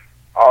Prime,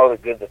 all the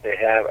good that they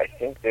have, I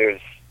think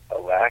there's a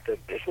lack of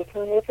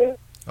discipline with it.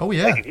 Oh,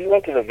 yeah. Like, if you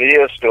went to the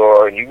video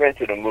store and you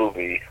rented a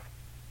movie,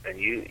 and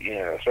you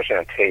know, especially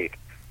on tape,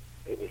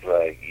 it was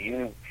like,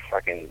 you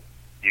were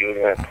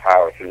going to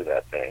power through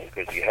that thing,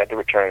 because you had to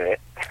return it,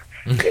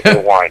 you had to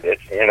rewind it,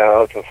 you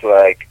know, it's just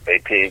like, you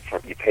paid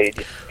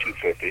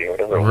 $250 or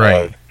whatever it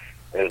was.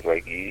 It was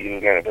like, you were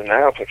going to, but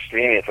now it's like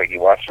streaming, it's like you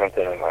watch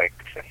something and like,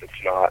 if it's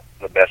not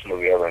the best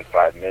movie ever in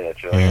 5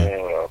 minutes, you're like,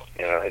 well,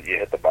 you know, you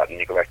hit the button,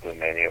 you go back to the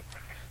menu,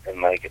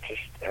 and like, it's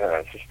just,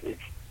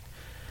 it's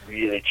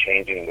really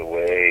changing the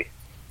way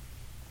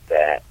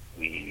that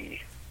we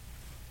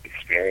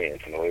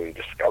experience and the way we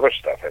discover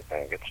stuff. I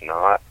think it's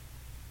not,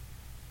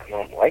 I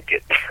don't like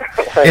it.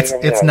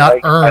 It's not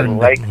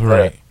earned. I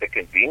like the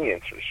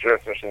convenience, for sure,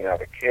 especially now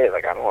as a kid.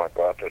 Like, I don't want to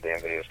go out to a damn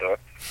video store.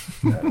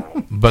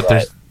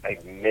 But I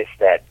miss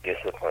that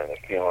discipline,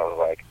 the feeling of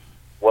like,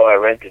 well, I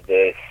rented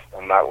this,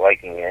 I'm not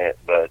liking it,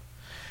 but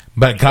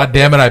God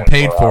damn it, I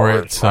paid for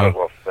it, so might as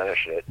well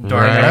finish it.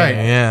 Darn right.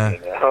 Yeah. You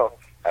know,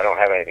 I don't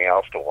have anything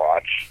else to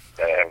watch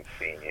that I haven't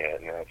seen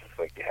yet. You know, it's just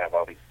like you have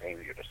all these things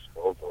at your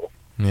disposal.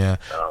 Yeah.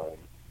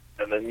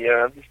 And then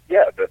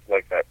but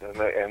like that, and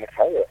the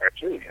color art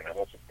too. You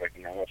know, it's just like,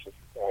 you know, it's just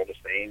all the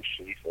same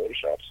shitty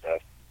Photoshop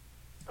stuff.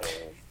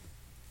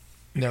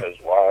 Because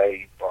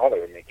why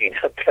bother making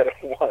a better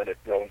one if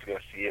no one's going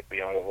to see it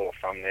beyond a little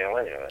thumbnail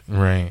anyway?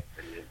 Right.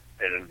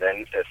 And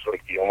then it's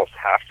like you almost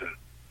have to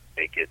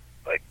make it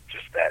like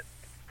just that,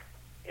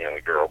 you know,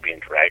 the girl being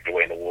dragged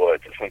away in the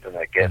woods. It's something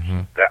that gets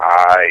the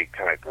eye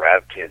kind of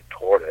gravitated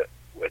toward it,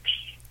 which,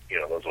 you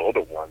know, those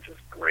older ones, as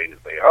great as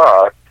they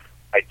are,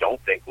 I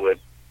don't think would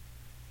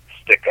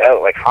stick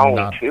out. Like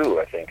Halloween 2,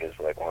 I think, is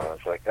like one.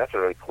 It's like, that's a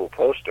really cool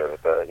poster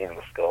with the, you know,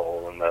 the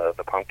skull and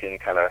the pumpkin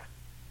kind of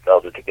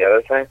melded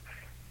together thing.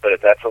 But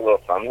if that's a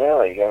little thumbnail,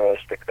 are you going to really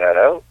stick that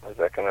out? Is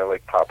that going to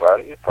like pop out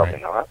at you? Probably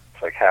not.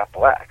 It's like half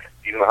black.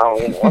 Even the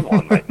Halloween 1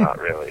 one might not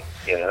really,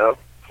 you know?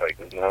 It's like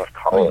there's not enough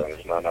color and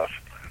there's not enough.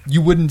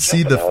 You wouldn't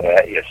see the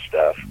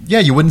stuff. Yeah,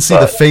 you wouldn't see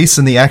the face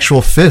and the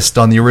actual fist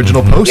on the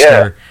original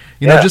poster.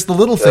 You know, just the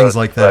little things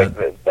like that.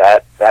 Like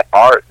that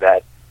art,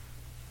 that,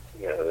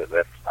 you know,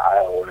 that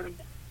style, and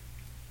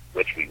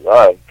which we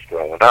loved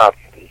growing up,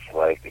 is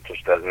like, it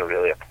just doesn't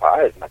really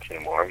apply as much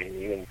anymore. I mean,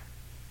 even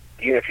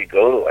if you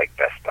go to like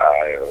Best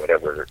Buy or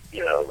whatever,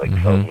 you know, like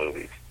film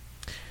movies,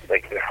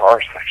 like their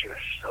horror section is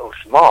so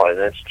small, and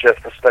it's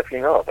just the stuff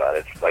you know about.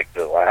 It's like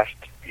the last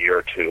year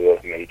or two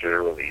of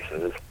major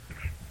releases,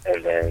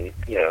 and then,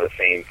 you know, the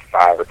same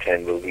 5 or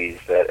 10 movies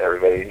that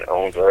everybody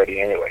owns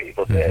already anyway.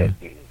 Evil Dead,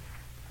 and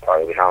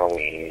probably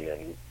Halloween,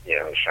 and, you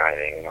know,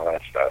 Shining, and all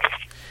that stuff.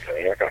 So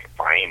you're not going to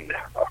find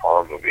a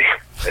horror movie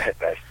at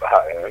Best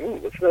Buy. Like, ooh,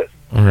 what's this?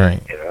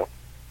 Right. You know?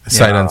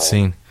 Sight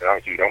unseen.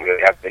 You don't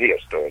really have video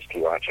stores to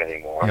watch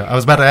anymore. Yeah, I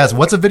was about to ask,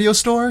 what's a video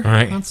store?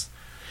 Right.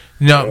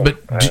 No, but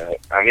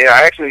I mean,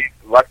 I actually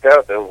lucked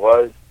out. There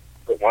was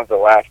one of the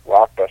last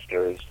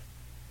Blockbusters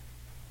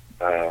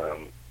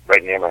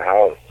right near my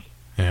house.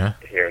 Yeah.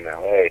 Here in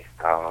L.A.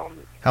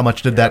 How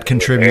much did that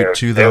contribute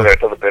to They were the? there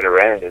till the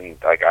bitter end, and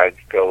like I'd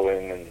go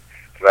in, and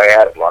because I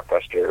had a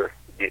Blockbuster,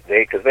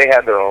 because they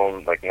had their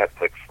own like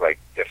Netflix like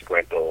disc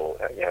rental.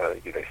 You know,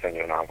 they send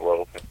you an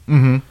envelope.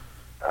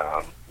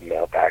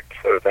 Mail back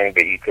sort of thing,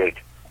 but you could,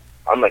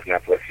 unlike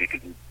Netflix, you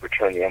could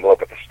return the envelope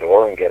at the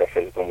store and get a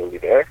physical movie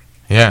there.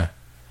 Yeah.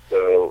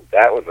 So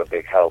that was a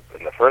big help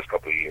in the first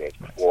couple of years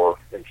before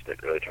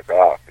Instant really took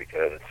off,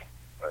 because,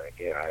 like,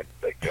 you know, I had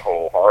like the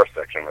whole horror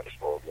section at my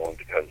disposal,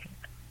 because,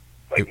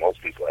 like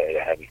most people,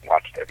 I hadn't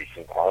watched every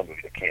single horror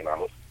movie that came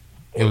out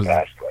in the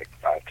past like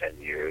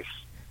 5-10 years.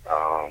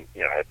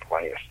 You know, I had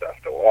plenty of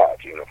stuff to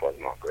watch, even if it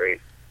wasn't all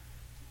great.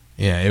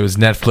 Yeah, it was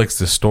Netflix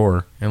the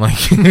store, and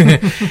like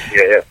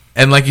yeah.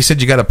 And like you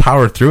said, you got to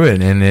power through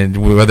it, and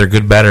whether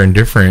good, bad, or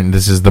indifferent,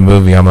 this is the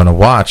movie I'm going to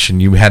watch,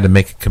 and you had to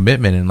make a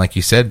commitment. And like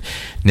you said,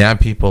 now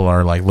people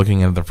are like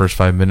looking at the first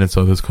 5 minutes,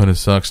 oh, this kind of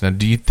sucks. Now,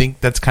 do you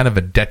think that's kind of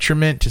a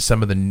detriment to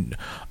some of the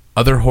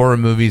other horror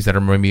movies that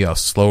are maybe a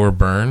slower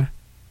burn?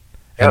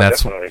 Yeah, and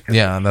that's definitely.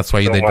 And that's why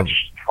it's they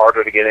much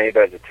harder to get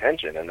anybody's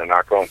attention, and they're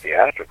not going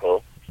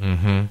theatrical.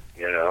 Mm-hmm.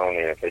 You know, I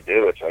mean, if they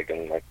do, it's like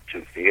in like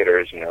 2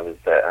 theaters. You know, there's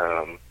that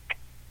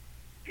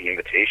The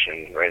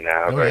Invitation right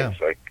now, right? Yeah.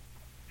 It's like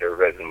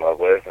everybody's in love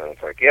with, and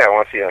it's like, yeah, I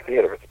want to see it in a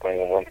theater. It's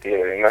playing in one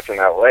theater, and that's in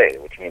L.A.,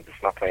 which means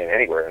it's not playing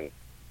anywhere in,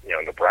 you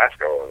know,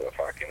 Nebraska or whatever the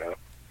fuck, you know.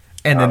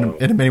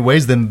 And in many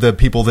ways, then the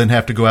people then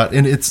have to go out,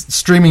 and it's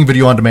streaming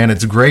video on demand.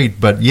 It's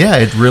great, but yeah,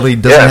 it really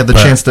doesn't have the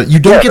chance to. You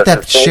don't get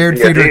that shared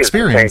theater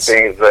experience. The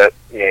same thing is that,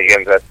 you know, you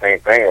get that same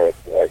thing, where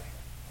it's like,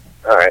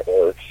 all right,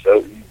 well, it's so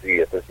easy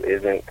if this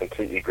isn't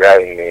completely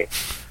grabbing me.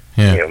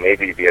 Yeah. You know,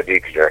 maybe VOD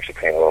because you're actually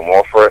paying a little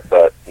more for it,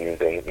 but then, you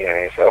know,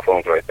 your cell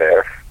phone's right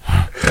there.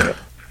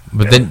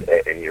 But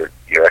and your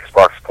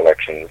Xbox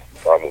collection's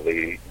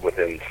probably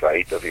within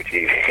sight of your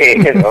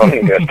TV. You know,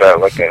 you gotta start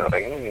looking.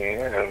 Like,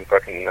 yeah,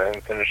 I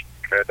haven't finished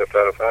Grand Theft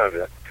Auto 5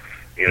 yet.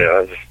 You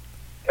know,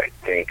 I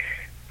think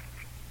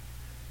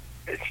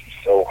it's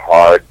so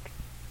hard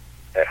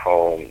at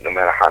home, no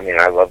matter how, I mean,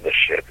 I love this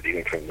shit, but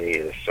even for me,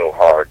 it's so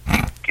hard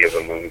to give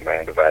a movie my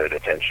undivided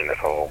attention at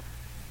home.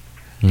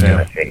 Yeah. And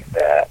I think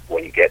that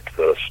when you get to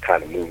those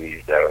kind of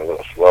movies that are a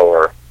little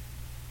slower,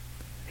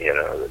 you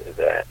know,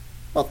 that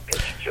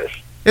it's just...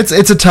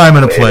 It's a time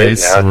and a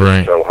place.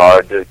 It's so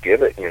hard to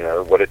give it, you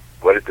know, what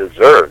it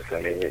deserves.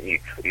 I mean,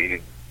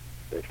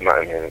 it's not,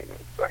 I mean,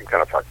 I'm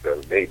kind of talking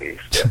about babies.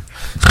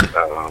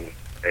 But,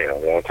 you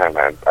know, the only time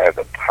I have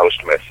the house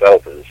to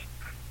myself is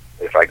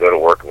if I go to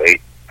work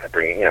late. I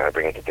bring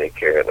it to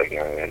daycare, like, you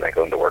know, and I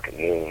go into work at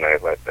noon. I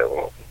have like that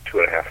little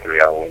 2.5,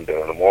 3 hour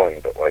window in the morning.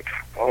 But like,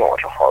 I don't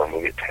watch a horror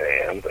movie at 10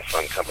 a.m. The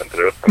sun coming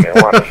through. I mean,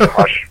 I want to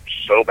Hush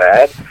so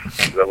bad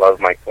because I love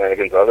Mike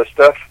Flanagan's other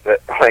stuff that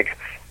like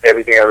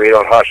everything I read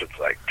on Hush, it's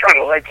like turn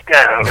the lights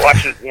down,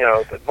 watch it, you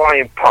know, the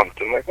volume pumped.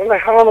 I'm like, when the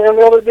hell am I going to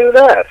be able to do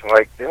that? I'm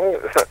like, you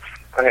know,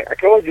 I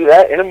can only do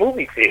that in a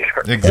movie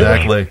theater.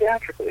 Exactly.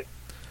 Theatrically.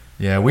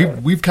 Yeah,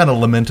 we've kind of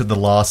lamented the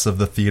loss of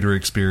the theater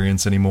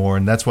experience anymore,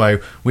 and that's why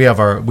we have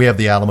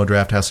the Alamo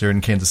Drafthouse here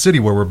in Kansas City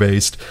where we're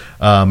based,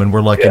 and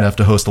we're lucky enough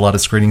to host a lot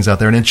of screenings out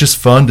there. And it's just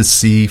fun to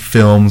see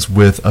films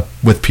with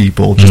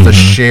people, just a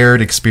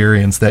shared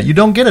experience that you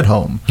don't get at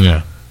home.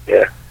 Yeah,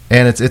 yeah.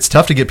 And it's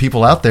tough to get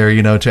people out there,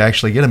 you know, to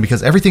actually get them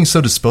because everything's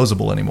so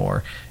disposable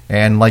anymore.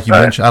 And like you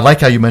mentioned, I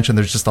like how you mentioned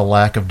there's just a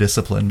lack of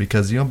discipline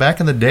because, you know, back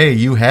in the day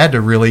you had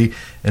to really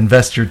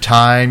invest your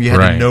time. You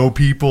had to know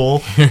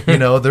people. You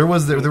know, there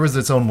was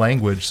its own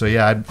language. So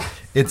yeah,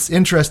 it's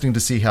interesting to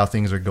see how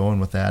things are going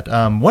with that.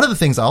 One of the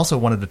things I also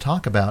wanted to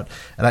talk about,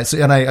 and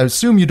I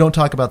assume you don't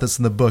talk about this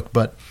in the book,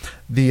 but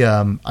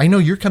I know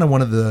you're kind of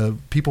one of the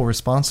people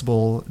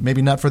responsible,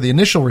 maybe not for the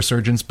initial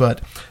resurgence,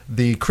 but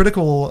the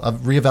critical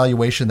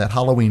reevaluation that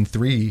Halloween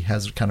 3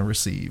 has kind of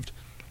received.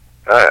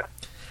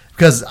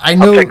 Because I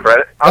know, I'll take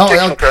credit. I'll take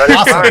some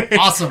credit.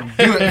 Awesome.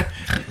 Do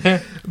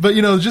it. But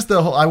you know, just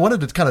I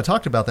wanted to kind of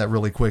talk about that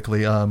really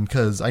quickly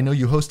because I know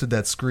you hosted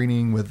that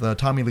screening with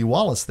Tommy Lee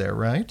Wallace there,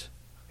 right?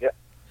 Yeah.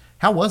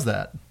 How was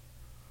that?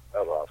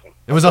 That was awesome.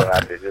 It was I'm so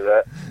happy to do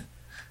that.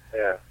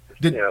 Yeah.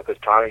 You know, because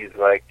Tommy's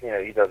like, you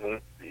know, he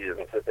doesn't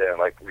sit there and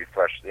like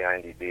refresh the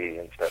IMDb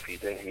and stuff. He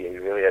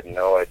really had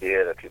no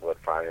idea that people would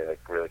finally like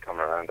really come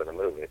around to the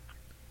movie.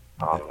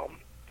 So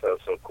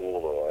it's so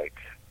cool to like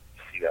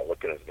see that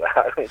look in his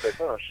eyes. He's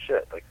like, oh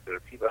shit, like there are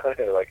people out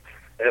there like,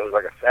 and it was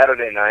like a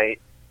Saturday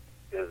night.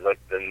 It was like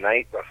the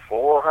night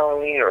before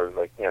Halloween, or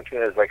like, you know,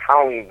 it was like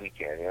Halloween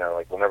weekend. You know,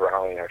 like whenever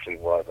Halloween actually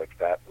was, like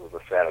that was a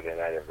Saturday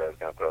night. Everybody was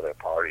gonna throw their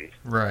parties.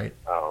 Right.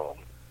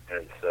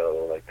 And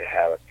so like they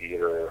have a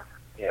theater.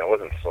 You know, it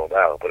wasn't sold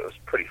out, but it was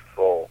pretty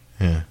full.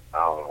 Yeah.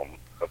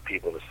 Of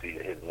people to see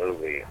his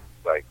movie.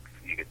 Like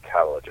you could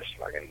tell it just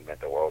fucking meant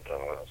the world to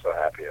him. I was so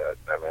happy.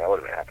 I mean, I would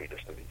have been happy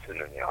just to be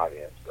sitting in the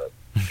audience, but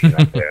being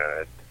up there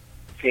and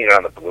seeing it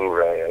on the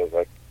Blu-ray, I was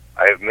like,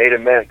 I made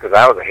amends because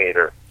I was a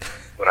hater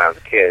when I was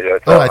a kid.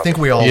 I think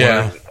we all were.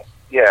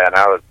 Yeah, and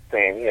I was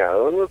saying, you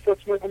know,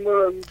 let's make a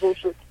movie,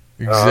 bullshit.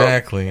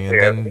 Exactly. And I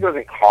then, think it was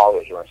in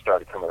college when I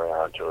started coming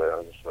around to it. I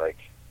was just like,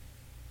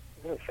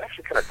 it's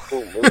actually kind of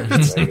cool movie.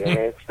 Like, I mean,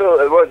 it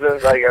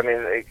wasn't like, I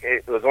mean,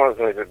 it was one of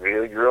those movies that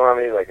really grew on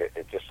me. Like,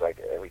 it just, like,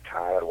 every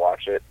time I'd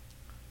watch it,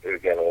 it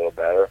would get a little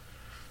better.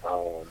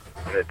 And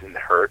it didn't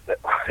hurt that,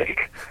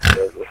 like,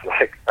 it was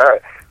like, all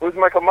right, who's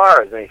Michael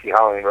Myers? And you see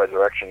Halloween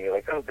Resurrection, you're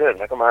like, oh, good,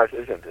 Michael Myers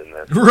isn't in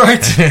this.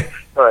 Right.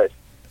 But,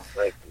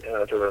 like, you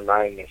know, to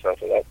remind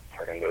myself of that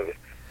fucking movie.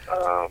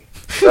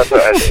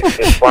 That's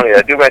it's funny.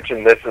 I do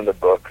mention this in the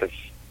book because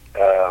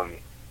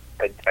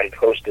I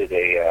hosted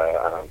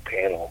a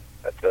panel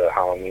at the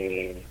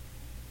Halloween,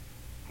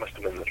 must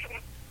have been the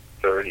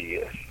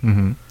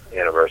 30th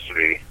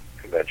anniversary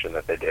convention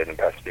that they did in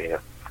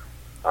Pasadena.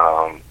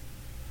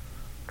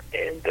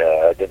 And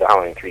I did the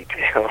Halloween 3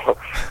 panel,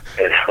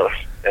 and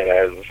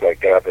I was just like,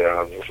 got up there, and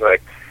I was just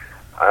like,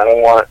 I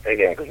don't want,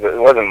 again, because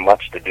there wasn't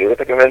much to do at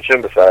the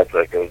convention besides,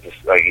 like, it was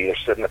just, like, either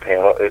sit in the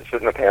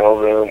panel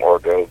room or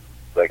go,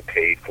 like,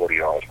 pay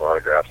 $40 for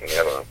autographs in the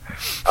other room.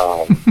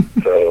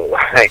 So,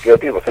 like, there were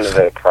people sitting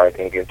there probably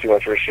didn't give too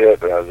much for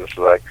shit, but I was just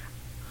like,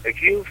 if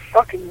you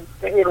fucking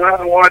think you'd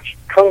rather watch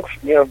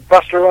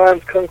Buster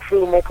Rhymes, Kung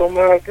Fu, Michael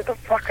Myers, get the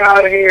fuck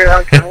out of here.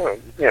 I'm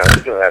doing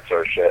that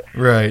sort of shit.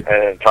 Right. And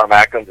then Tom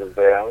Atkins is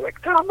there. I was like,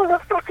 Tom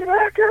motherfucking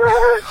Atkins!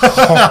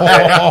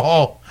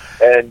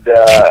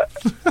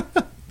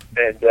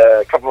 And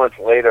a couple months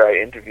later, I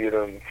interviewed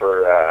him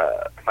for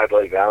My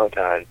Bloody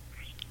Valentine.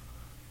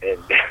 And,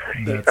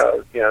 I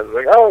was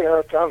like,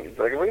 oh, Tom, he's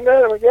like, we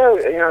met him again,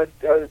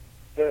 the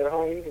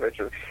Halloween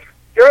convention.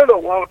 You're the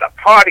one with the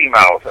potty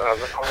mouth. And I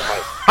was like, oh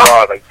my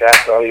God, like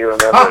that's all he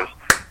remembers.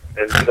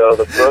 And so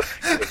the book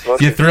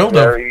you is thrilled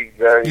very,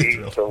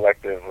 very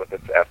selective with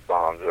its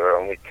F-bombs. There are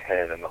only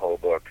 10 in the whole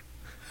book.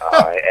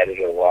 I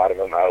edited a lot of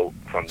them out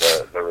from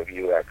the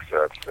review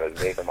excerpts. I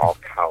made them all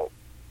count.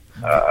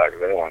 Because I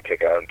didn't want to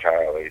kick out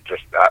entirely.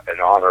 Just in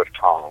honor of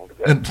Tom.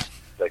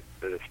 Like,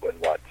 this has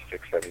been,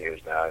 6-7 years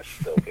now. I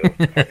still feel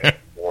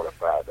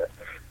mortified that,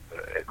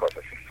 of course,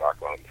 I say fuck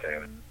while I'm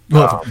saying it.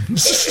 Like,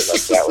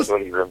 that was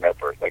what he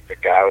remembered, like the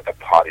guy with the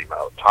potty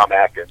mouth, Tom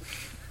Atkins.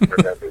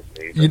 remembers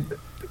me. The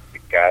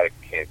guy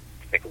can't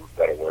think of a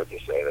better word to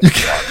say.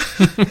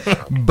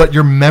 But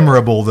you're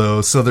memorable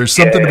though, so there's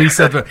something to be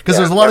said because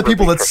there's a lot of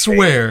people that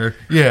swear.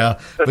 Yeah,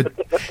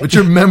 but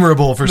you're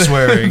memorable for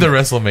swearing. The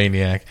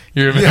WrestleManiac.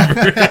 You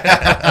remember?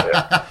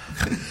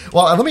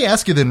 Well, let me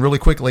ask you then really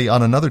quickly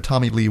on another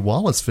Tommy Lee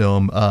Wallace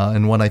film,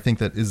 and one I think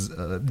that is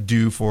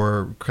due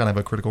for kind of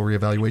a critical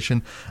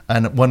reevaluation,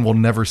 and one we'll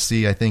never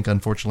see, I think,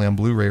 unfortunately, on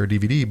Blu-ray or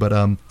DVD, but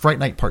Fright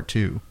Night Part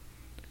 2.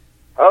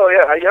 Oh,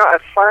 yeah. I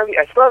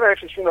still haven't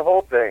actually seen the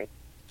whole thing.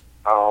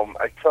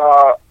 I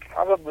saw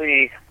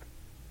probably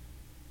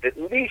at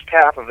least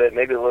half of it,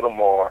 maybe a little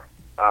more,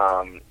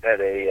 at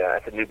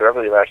the New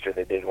Beverly last year.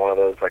 They did one of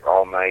those, like,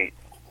 all-night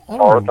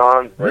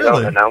marathons. They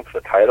don't announce the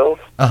titles.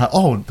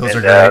 Oh, those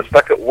are great. I was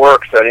stuck at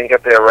work, so I didn't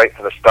get there right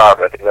for the start.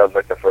 I think that was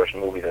like the first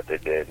movie that they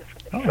did.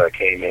 So I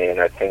came in,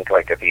 I think,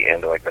 like at the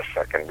end of like the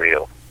second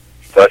reel.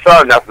 So I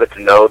saw enough of it to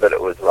know that it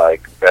was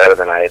like better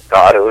than I had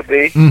thought it would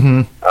be.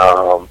 Mm-hmm.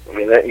 I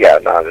mean,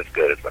 not as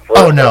good as the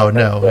first.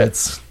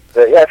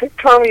 I think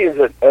Tommy is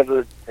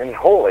in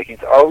whole, like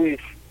he's always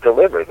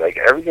delivered. Like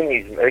everything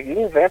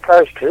even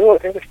Vampires too. I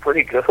think it's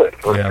pretty good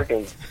for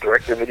freaking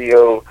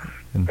direct-to-video.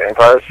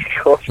 Vampires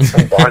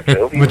from Bon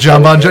Jovi. With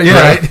John Bon Jovi,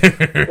 right?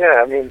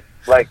 Yeah, I mean,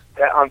 like,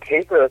 that on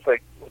paper, that's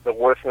like the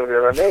worst movie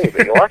ever made,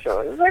 but you watch it,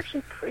 it's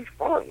actually pretty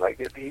fun. Like,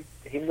 he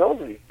knows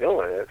what he's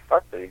doing. It's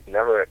fucked that he's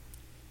never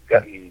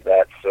gotten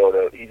that sort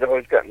of, he's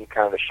always gotten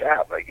kind of a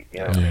shaft. Like,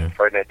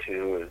 Friday Night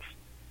 2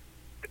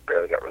 it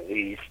barely got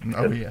released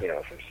because,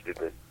 some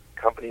stupid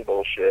company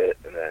bullshit,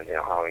 and then,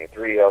 Halloween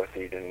 3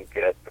 obviously didn't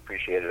get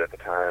appreciated at the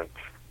time.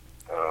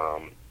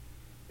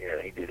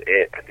 He did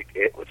It. I think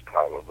It was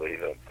probably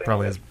the thing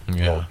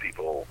that most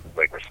people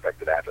like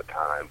respected at the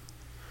time.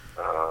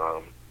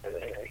 And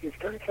then he's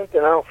done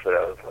something else that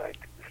I was like,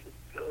 this is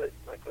good.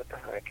 Like, what the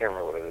heck? I can't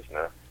remember what it is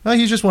now. Well,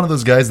 he's just one of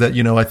those guys that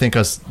I think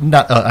us.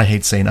 Not I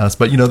hate saying us,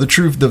 but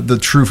the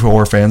true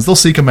horror fans, they'll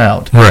seek him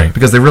out, right?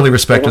 Because they really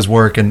respect his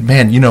work. And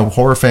man,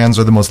 horror fans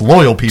are the most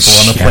loyal people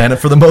on the planet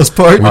for the most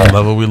part. We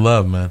love what we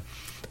love, man.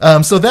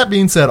 So that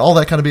being said, all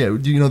that kind of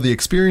the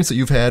experience that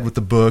you've had with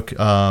the book,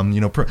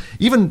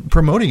 even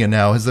promoting it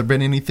now, has there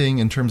been anything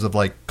in terms of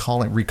like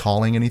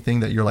recalling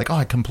anything that you're like, oh,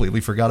 I completely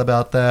forgot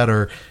about that,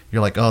 or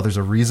you're like, oh, there's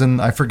a reason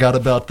I forgot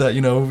about that,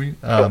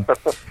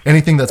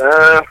 anything that's.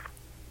 I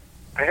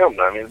hope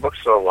not. I mean, the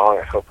book's so long.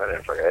 I hope I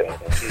didn't forget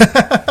anything. It's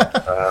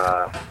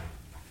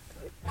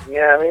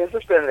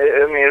just been.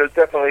 It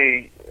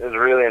was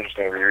really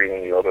interesting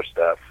rereading the older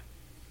stuff.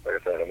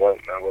 Like I said, I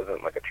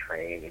wasn't like a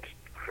trained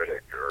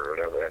critic or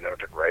whatever. I never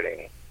took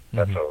writing.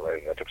 That's all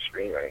writing. I took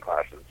screenwriting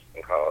classes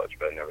in college,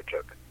 but I never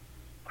took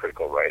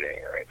critical writing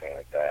or anything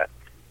like that.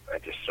 I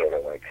just sort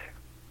of like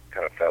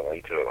kind of fell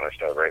into it when I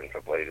started writing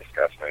for Bloody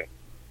Disgusting.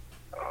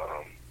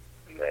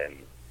 And then,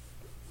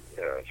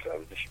 so I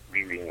was just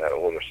rereading that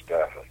older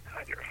stuff. Like,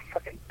 God, you're a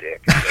fucking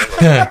dick.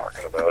 I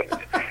don't know what you're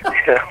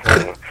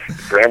talking about.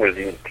 Grammar's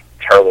even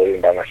terrible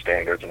even by my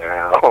standards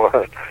now.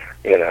 So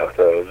it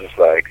was just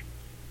like,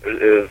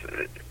 it was.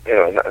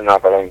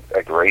 Not that I'm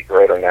a great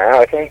writer now,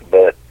 I think,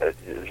 but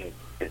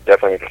it's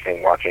definitely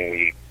interesting watching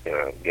me,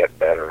 get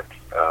better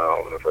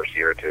over the first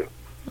year or two.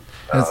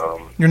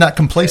 You're not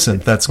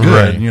complacent. That's good.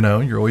 Right.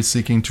 You're always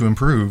seeking to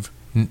improve.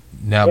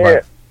 Now,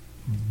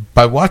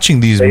 by watching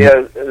these,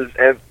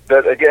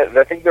 but again,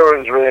 I think there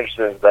was really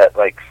interesting that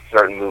like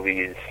certain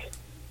movies,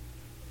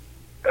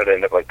 I'd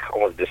end up like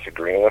almost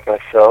disagreeing with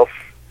myself.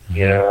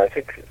 I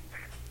think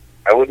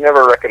I would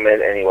never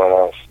recommend anyone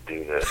else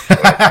do this.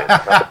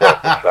 Not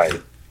the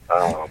site.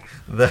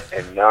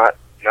 And not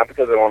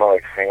because I want to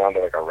like hang on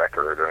to like a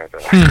record or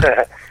anything like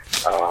that.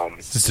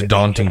 It's just a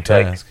daunting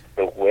task.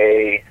 Like, the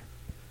way,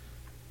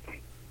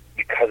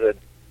 because I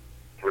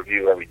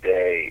review every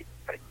day,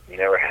 you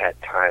never had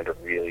time to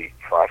really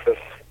process.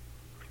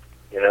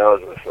 It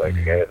was just like,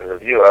 I get the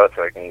review out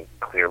so I can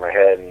clear my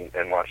head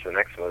and watch the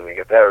next movie and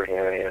get that review.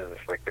 It's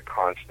just like the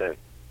constant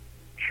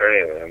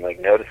churning. I'm like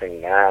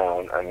noticing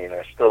now. I mean,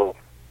 I still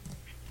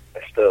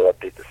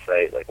update the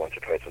site like once or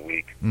twice a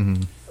week.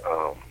 Mm-hmm.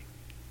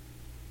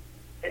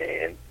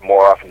 And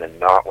more often than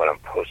not, when I'm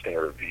posting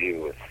a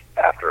review, it's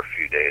after a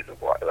few days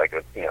of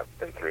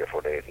been 3 or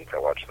 4 days since I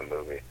watched the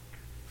movie.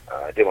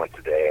 I did one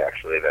today,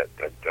 actually, that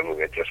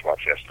movie I just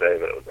watched yesterday,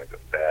 but it was like a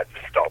bad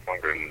Dolph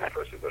Lundgren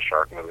versus the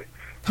shark movie.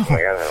 I'm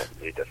like, I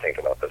don't need to think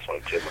about this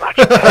one too much.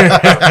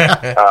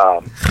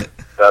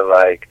 But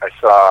like, I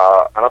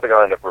don't think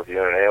I'll end up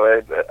reviewing it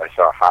anyway, but I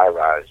saw High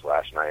Rise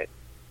last night,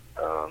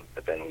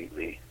 the Ben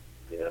Wheatley,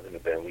 the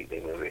Ben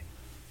Wheatley movie.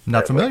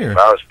 Not familiar. Like,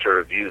 if I was to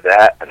review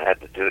that and had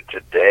to do it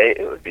today,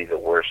 it would be the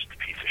worst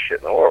piece of shit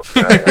in the world.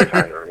 I didn't have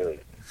time to really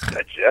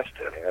digest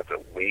it. I mean, that's a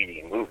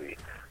weighty movie.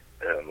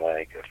 And I'm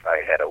like, if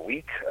I had a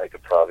week, I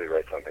could probably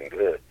write something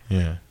good.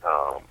 Yeah.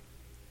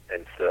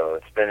 And so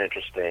it's been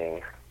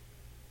interesting,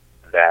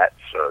 that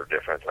sort of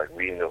difference, like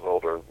reading those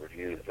older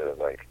reviews that are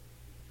like,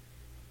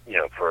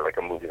 for like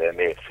a movie that I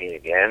may have seen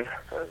again.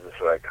 I was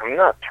just like, I'm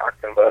not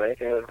talking about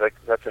anything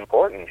that's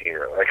important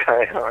here. Like,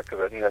 because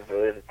I didn't have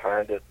really the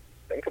time to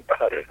think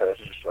about it. I was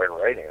just like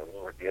writing. I was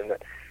reviewing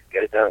it.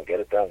 get it done, get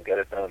it done, get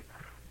it done.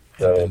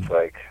 So it's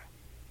like,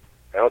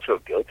 I don't feel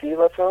guilty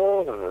about some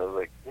of them. And I was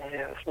like,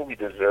 yeah, this movie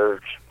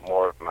deserves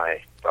more of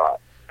my thought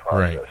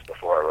process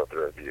before I wrote the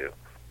review.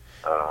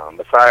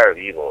 Messiah of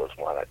Evil is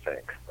one, I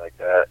think, like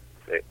that.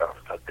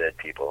 Of dead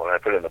people, and I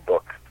put in the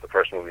book, the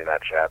first movie in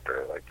that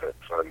chapter, like to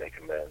sort of make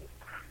amends.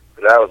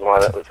 But that was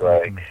one that was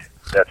like,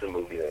 that's a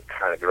movie that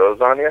kind of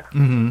grows on you.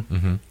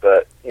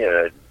 But you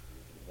know,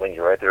 when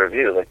you write the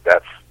review, like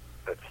that's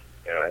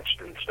you know,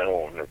 etched in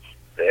stone.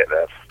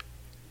 That's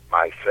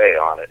my say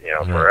on it, you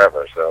know,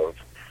 forever. So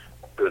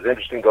it was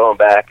interesting going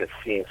back and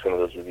seeing some of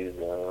those reviews,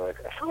 and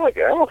I'm like,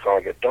 I almost feel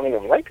like I don't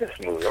even like this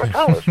movie. I'm like,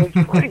 oh, this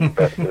movie's great.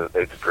 But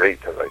it's great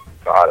because I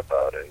thought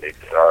about it and they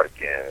saw it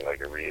again, and like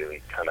it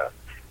really kind of,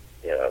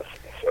 you know,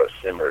 sort of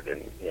simmered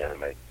in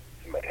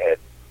my head.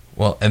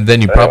 Well, and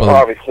then you probably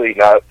obviously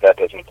not. That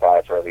doesn't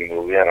apply for every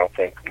movie. I don't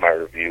think my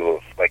review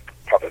of like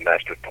Puppet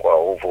Master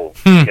 12 will,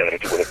 you know,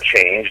 it would have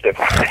changed if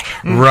I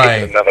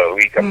given another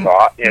week of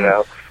thought, you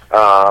know.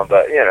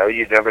 But you know,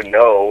 you never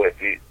know if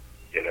you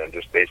know,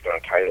 just based on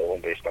title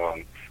and based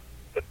on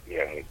the, you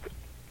know,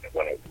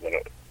 when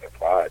it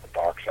applied, the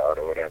box out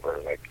or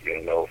whatever. Like you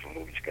don't know if a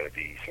movie's going to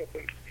be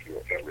something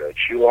you're going to really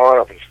chew on,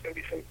 or if it's going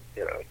to be some,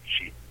 you know,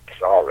 cheap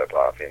Saw rip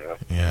off, you know.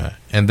 Yeah,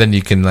 and then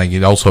you can like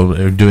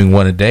also doing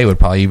one a day would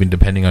probably even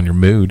depending on your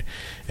mood,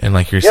 and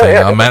like you're saying,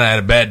 oh man, I had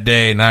a bad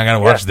day, now I got to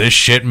watch this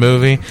shit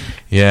movie.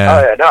 Yeah.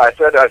 Oh yeah, no, I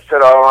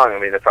said all along. I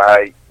mean, if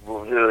I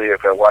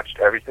watched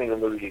every single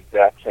movie the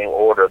exact same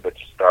order, but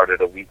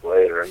started a week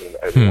later, I mean,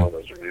 every one of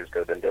those reviews could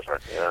have been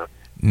different. Yeah.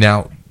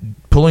 Now,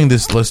 pulling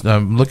this list,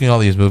 looking at all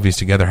these movies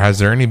together, has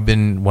there any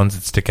been ones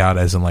that stick out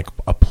as in like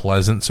a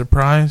pleasant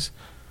surprise?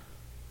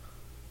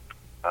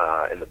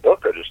 In the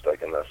book, or just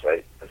like in the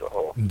site as a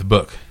whole? The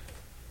book.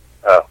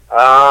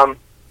 Oh,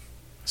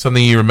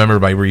 something you remember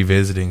by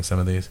revisiting some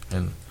of these.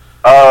 And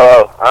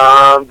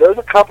there's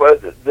a couple.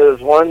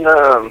 There's one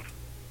movie.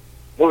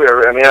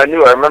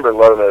 I remember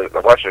loving it. I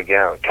watched it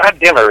again. God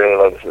damn, I really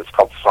love this. It's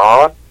called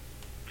Sauna,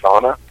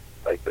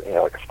 like, you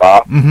know, like a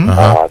spa.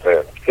 It's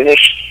a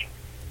Finnish,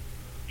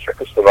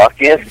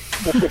 Czechoslovakian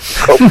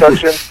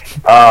co-production.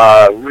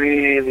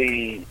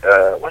 Really,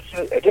 what's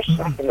it? I just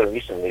saw something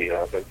recently.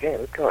 I was like, damn,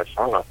 it's kind of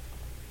Sauna.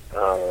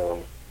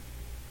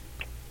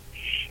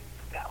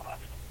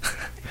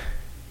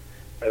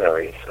 I don't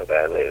read so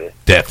bad lately.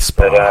 Death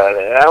Spa. But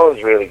that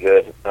was really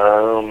good.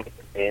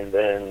 And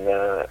then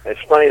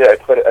it's funny that I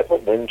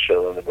put Wind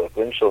Chill in the book.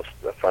 Wind Chill's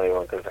a funny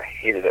one because I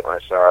hated it when I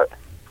saw it,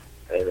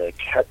 and I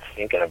kept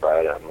thinking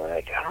about it. I'm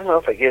like, I don't know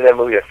if I gave that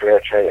movie a fair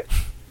trade.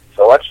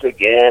 So I watched it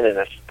again, and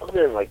I still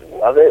didn't like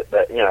love it,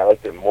 but you know, I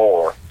liked it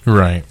more.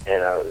 Right.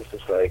 And I was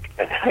just like,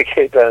 and I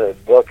gave that in the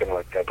book, and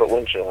like I put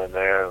Wind Chill in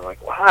there, and I'm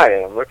like, why?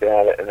 And I'm looking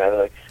at it, and I'm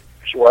like,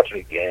 I should watch it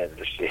again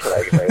to see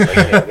like,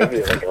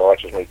 maybe like I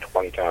watch it like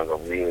 20 times. I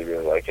really,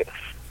 really like it.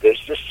 There's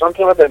just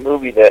something about that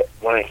movie that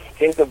when I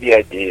think of the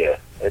idea,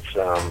 it's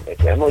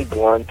Emily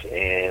Blunt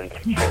and I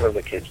can't remember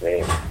the kid's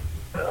name.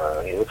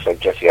 He looks like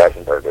Jesse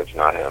Eisenberg, but it's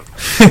not him.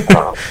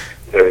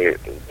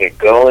 They're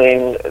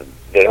going.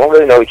 They don't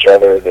really know each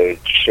other. They're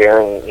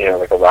sharing, you know,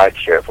 like a ride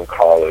share from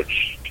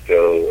college to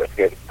go, I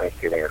forget,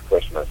 Thanksgiving or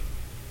Christmas.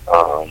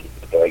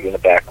 They're like in the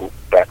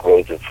back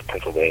roads of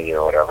Pennsylvania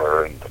or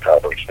whatever, and the car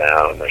breaks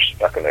down, and they're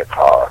stuck in their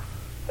car,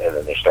 and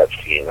then they start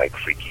seeing like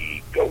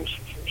freaky ghosts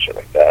and shit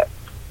like that.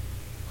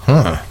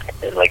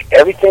 And like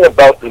everything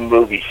about the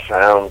movie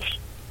sounds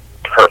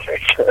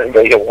perfect.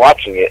 But you're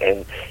watching it,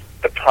 and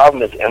the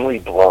problem is Emily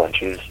Blunt,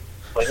 who's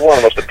like one of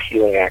the most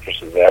appealing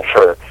actresses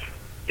ever,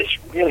 is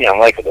really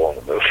unlikable in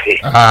the movie.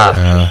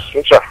 It's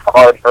such a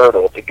hard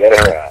hurdle to get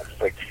her at.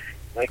 It's like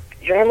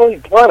you're Emily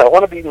Blunt. I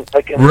want to be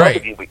like in love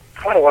with you, but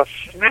God, I want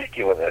to smack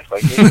you with this.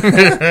 Like you're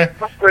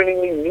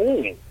frustratingly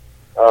mean.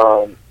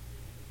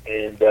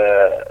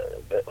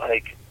 But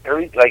like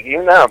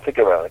even now I'm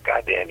thinking about it, like,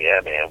 goddamn, yeah,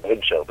 man,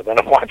 Wind Chill. But then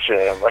I'm watching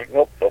it, I'm like,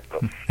 nope.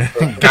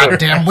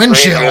 Goddamn Wind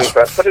Chill.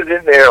 I put it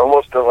in there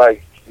almost to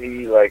like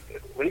see, like,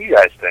 what do you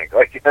guys think?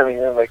 Like, I mean,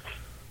 like,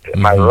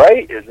 am I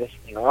right? Is this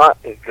not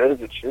as good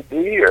as it should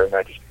be, or am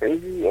I just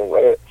crazy, or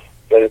what?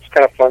 But it's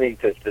kind of funny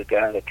because the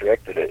guy that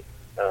directed it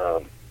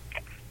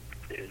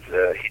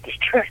he just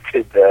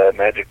directed the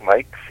Magic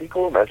Mike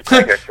sequel, Magic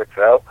Mike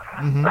XXL,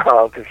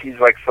 because he's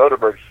like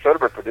Soderbergh.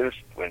 Soderbergh produced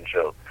Wind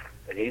Chill,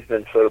 and he's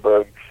been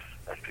Soderbergh's,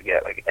 I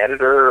forget, like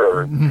editor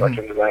or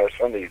production designer or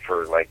something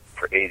for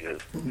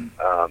ages. And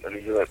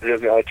these are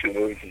the only two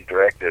movies he's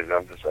directed, and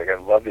I'm just like, I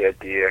love the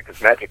idea,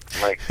 because Magic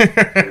Mike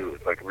 2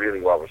 is like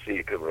really well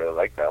received. People really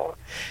like that one.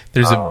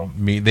 Their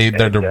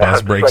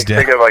boss breaks down.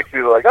 Thinking like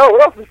people are like, oh,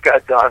 what else has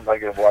got done?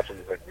 Like I'm watching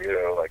this like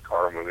weirdo like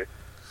horror movie.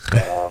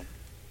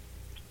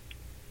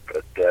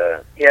 But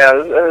yeah,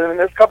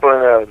 there's a couple of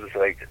them I was just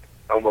like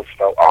almost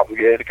felt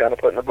obligated to kind of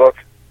put in the book.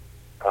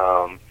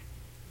 And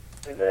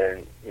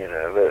then, you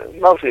know,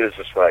 mostly it was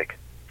just like,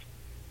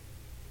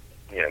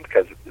 you know,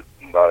 because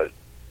I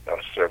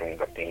was serving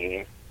the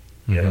theme,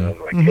 you know,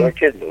 like killer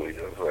kid movies.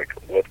 It was like,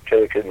 what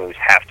killer kid movies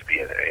have to be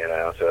in there, you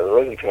know? So there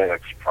wasn't too many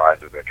like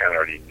surprises. I kind of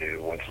already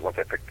knew once I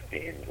picked the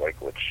theme, like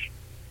which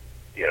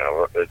you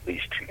know, at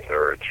least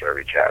 2/3 for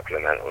every chapter,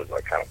 and then it was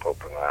like kind of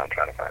poking around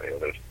trying to find the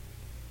others.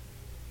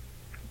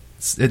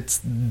 It's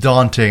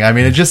daunting. I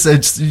mean, it's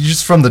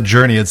just from the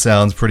journey, it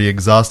sounds pretty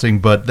exhausting.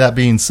 But that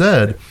being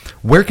said,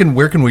 where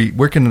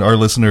can our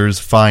listeners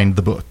find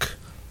the book?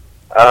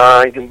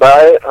 You can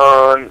buy it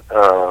on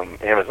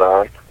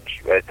Amazon.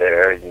 It's right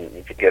there.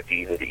 You can get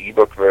either the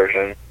ebook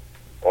version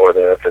or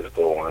the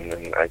physical one.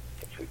 And I'm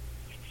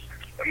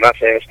not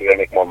saying it's going to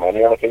make more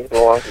money on a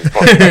physical one.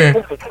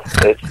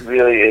 It's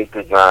really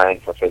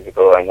designed for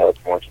physical. I know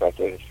it's more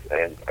expensive,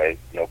 and I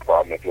no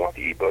problem if you want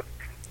the ebook.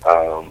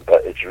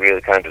 But it's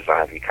really kind of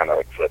designed to be kind of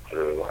like flip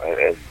through.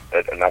 I'm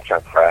not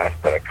trying to craft,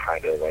 but I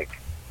kind of like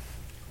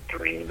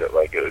dreamed that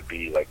like it would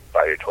be like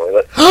by your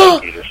toilet.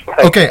 Like, you just,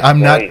 like, okay, I'm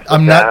not. You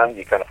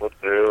kind of flip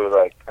through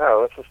like,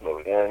 oh, what's this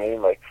movie? You know what I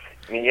mean? Like,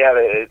 I mean, yeah,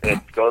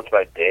 it goes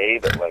by day,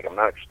 but like I'm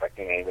not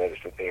expecting anybody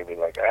to sit there and be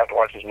like, I have to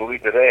watch this movie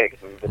today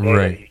because it's the day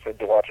that you said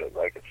to watch it.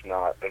 Like, it's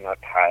not. They're not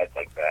tied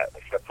like that,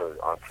 except for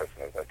on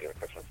Christmas. I do a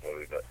Christmas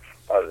movie, but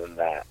other than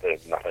that,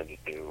 there's nothing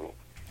to do,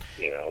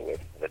 you know,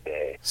 with the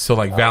day. So,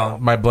 like,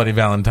 My Bloody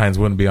Valentine's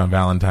wouldn't be on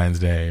Valentine's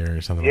Day or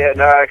something like that?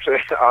 Yeah, no,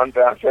 actually, on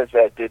Valentine's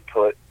Day, I did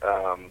put,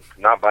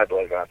 not My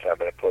Bloody Valentine,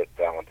 but I put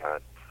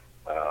Valentine.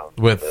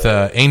 With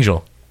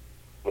Angel.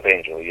 With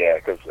Angel, yeah,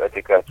 because I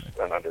think that's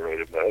an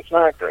underrated movie. It's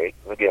not great,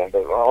 again,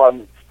 but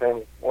I'm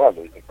saying, I'm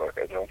losing book.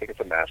 I don't think it's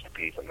a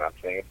masterpiece. I'm not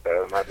saying it's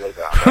better than My Bloody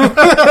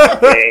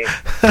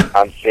Valentine.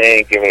 I'm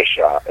saying give it a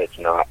shot. It's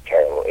not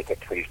terrible. It's a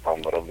pretty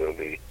fun little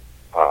movie.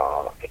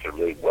 It's a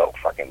really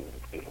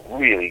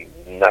really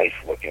nice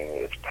looking.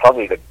 It's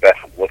probably the best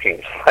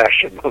looking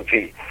slasher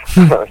movie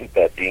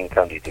that Dean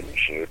Cundy didn't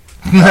shoot.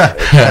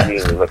 It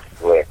really looks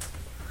slick,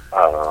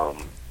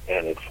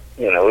 and it's,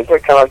 you know, it's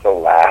like kind of like the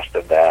last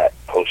of that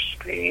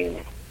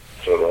post-Scream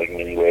sort of like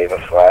mini wave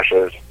of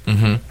slashers.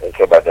 Mm-hmm. And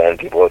so by then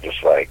people are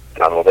just like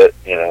done with it.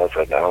 You know, it's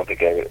like I don't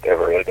think I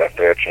ever really got a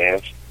fair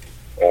chance.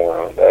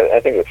 I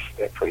think it's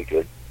a pretty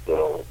good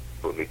little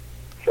movie.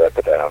 So I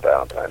put that on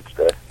Valentine's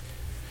Day.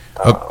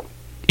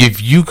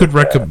 If you could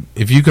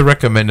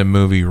recommend a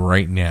movie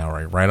right now,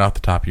 right off the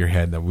top of your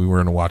head that we were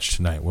going to watch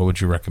tonight, what would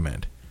you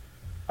recommend?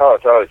 Oh,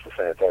 it's always the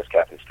same. It's always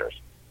Kathy's Curse.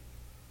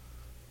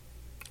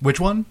 Which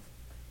one?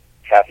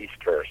 Kathy's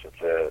Curse.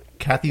 It's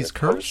Kathy's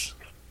Curse?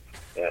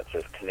 Yeah, it's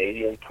a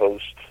Canadian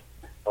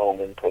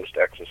post-Omen,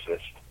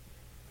 post-Exorcist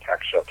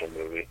tax shelter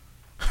movie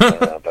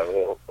about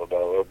a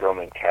little girl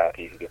named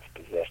Kathy who gets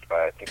possessed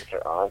by, I think it's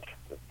her aunt.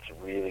 It's a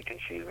really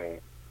confusing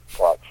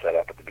plot set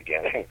up at the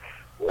beginning,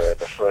 where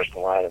the first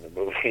line of the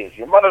movie is,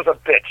 "Your mother's a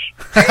bitch."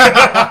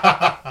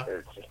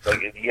 It's just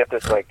like, you get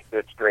this, like,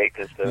 it's great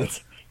because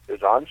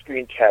there's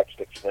on-screen text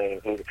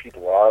explaining who the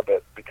people are,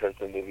 but because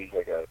the movie's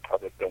like a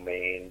public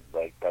domain,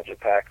 like, budget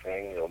pack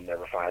thing, you'll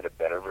never find a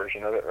better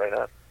version of it right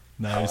now.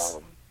 Nice.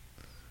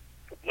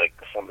 Like,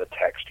 some of the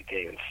text you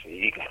can't even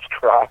see, it's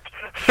cropped.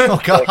 Oh,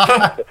 God.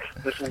 Like,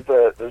 this is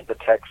the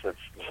text that's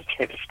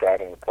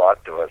describing the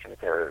plot to us, and you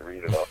can't really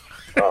read it all.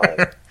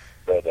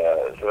 But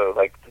so,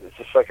 like, it's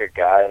just like a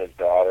guy and his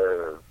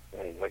daughter,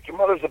 and he's like, "Your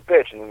mother's a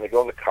bitch," and then they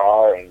go in the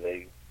car and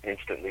they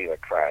instantly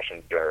like crash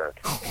and burn.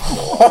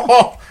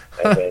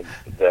 And then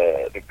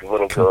the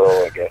little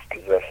girl, I guess,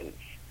 possesses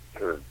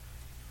her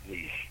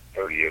niece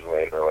 30 years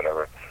later or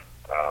whatever,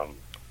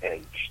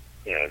 and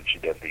she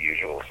does the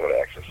usual sort of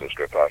Exorcist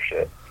rip-off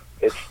shit.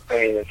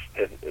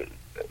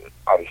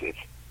 Obviously it's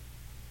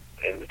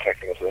in the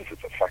technical sense,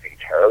 it's a fucking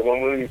terrible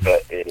movie,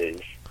 but it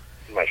is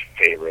my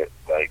favorite,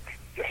 like,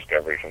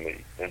 discovery from the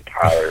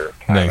entire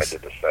time I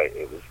did the site.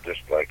 It was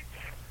just like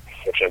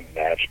such a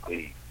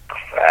magically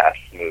crass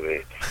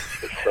movie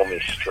with so many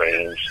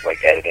strange,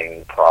 like,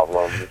 editing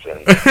problems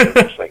and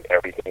just like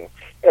everything.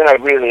 And I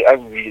really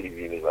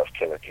love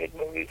Killer Kid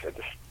movies.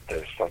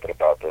 There's something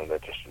about them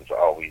that just has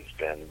always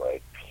been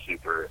like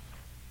super,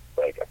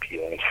 like,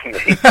 appealing to me.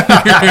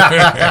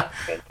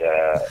 And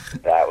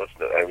that was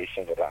every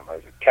single time I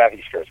was like,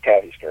 Kathy's Curse.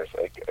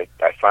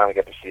 I finally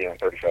got to see it on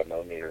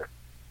 35mm.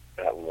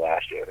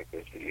 Last year, I think it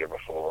was the year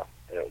before,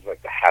 and it was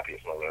like the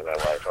happiest moment of my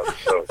life. I was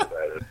so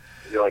excited.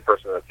 The only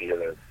person in the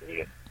theater to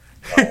see it,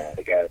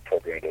 the guy that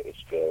programmed it was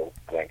Phil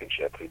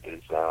Blankenship, who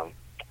did,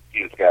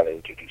 he was the guy that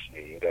introduced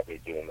me. He got me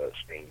doing those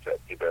screens at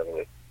New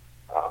Beverly.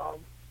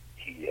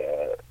 He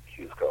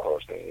was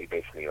co-hosting. He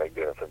basically, like,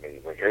 did it for me.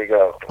 He's like, "Here you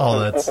go." Oh,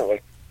 that's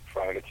like,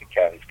 finally get to see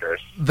Kathy's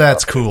Curse.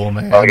 That's cool,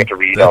 man. I get to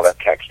read all that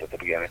text at the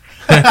beginning.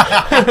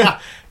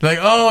 Like,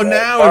 oh,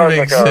 now it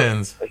makes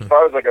sense. As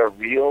far as like a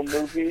real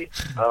movie,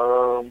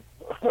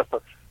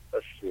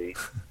 let's see.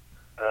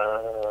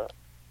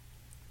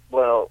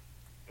 Well,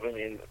 I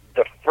mean,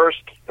 the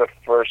first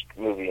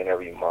movie in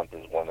every month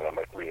is one that I'm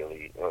like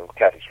really. Well,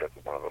 Kathy's Curse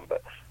is one of them,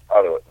 but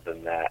other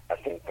than that, I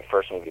think the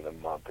first movie of the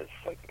month is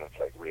something that's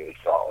like really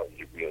solid.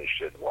 You really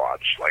should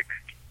watch, like,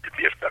 to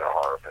be a better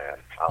horror fan.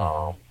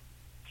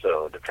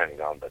 So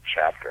depending on the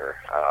chapter,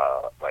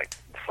 like,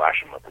 the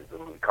Slasher Month is a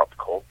movie called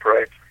Cold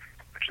Prey,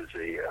 which is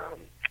a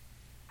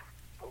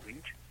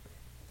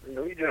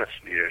Norwegian or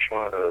Swedish,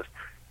 one of those.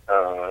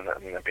 I'm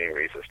not being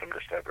racist, I'm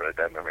just have really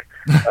bad memory.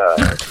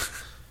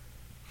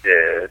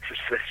 Yeah,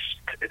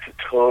 it's a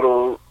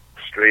total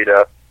straight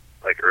up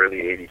like early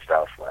 '80s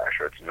style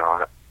slasher. It's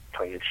not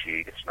tongue in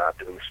cheek. It's not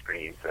doing the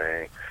Scream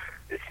thing.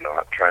 It's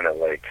not trying to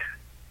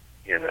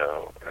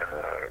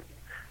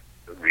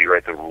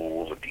rewrite the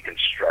rules and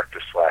deconstruct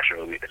a slasher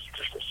movie. It's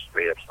just a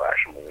straight up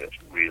slasher movie.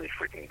 It's really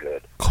freaking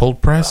good.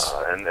 Cold Press?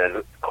 And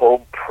then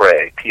Cold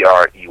Prey, Prey.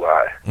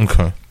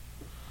 Okay.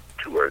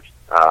 2 words.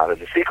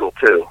 There's a sequel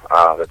too.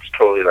 That's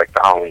totally like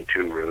the Halloween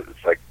 2 route.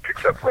 It's like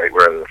picks up right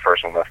where the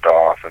first one left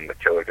off, and the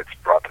killer gets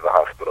brought to the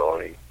hospital,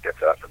 and he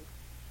gets up and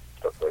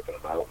starts working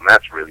him out. And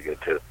that's really good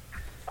too.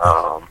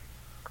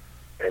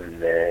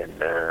 And then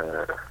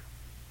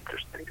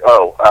just think.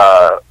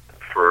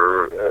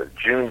 For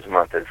June's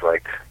month is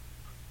like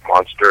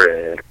monster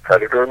and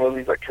predator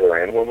movies, like killer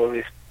animal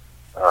movies.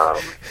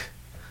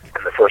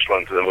 And the first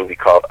one's a movie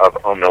called Of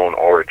Unknown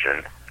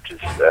Origin, which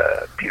is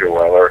Peter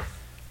Weller,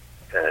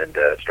 and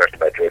it's directed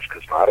by George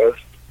Cosmatos.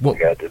 The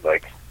guy did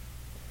like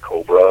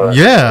Cobra,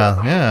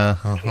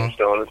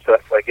 Tombstone and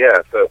stuff. Like,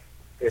 yeah, so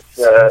it's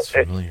it's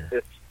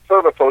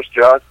sort of a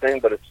post-Jaws thing,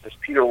 but it's just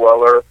Peter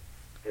Weller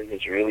and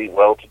his really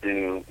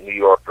well-to-do New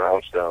York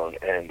brownstone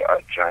and a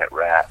giant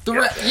rat.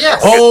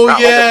 Yes. Oh, not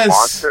yes. like a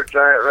monster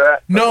giant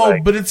rat.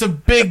 But it's a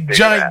big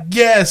giant. rat.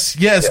 Yes.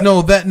 Yeah.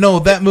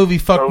 That movie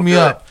fucked me good.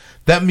 up.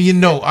 I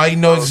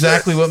know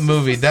exactly what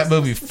movie. That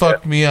movie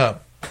fucked me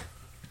up.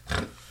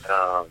 And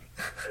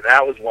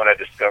that was one I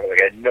discovered.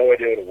 Like, I had no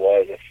idea what it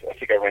was. I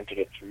think I rented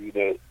it through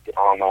the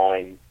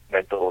online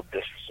rental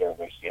disc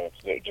service. You know,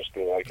 so they just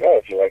go like, oh,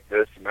 if you like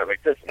this, you might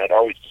like this. And I'd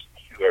always just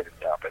queue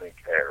everything up. I didn't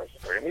care. I was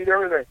like, I need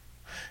everything.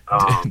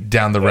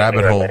 Down the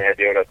rabbit hole. I had no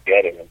idea what I was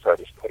getting, and so I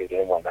just put it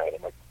in one night.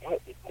 I'm like,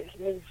 what? This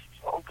movie's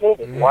so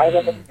good. And why have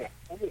I never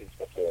movies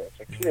before? It's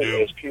like,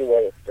 it was Peter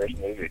Weller's first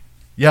movie.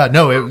 Yeah,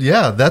 no,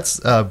 that's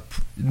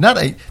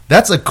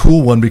that's a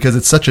cool one because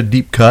it's such a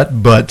deep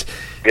cut, but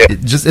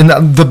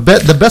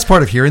the best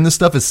part of hearing this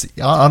stuff is,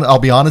 I'll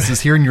be honest,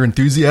 is hearing your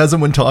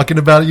enthusiasm when talking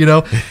about it, you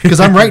know,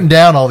 because I'm writing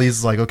down all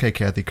these like, okay,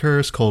 Kathy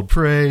Curse, Cold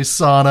Prey,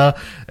 Sauna,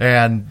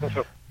 and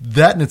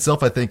that in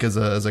itself, I think, is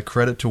a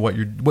credit to what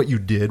you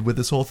did with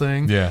this whole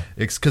thing. Yeah,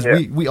 because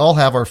we all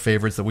have our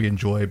favorites that we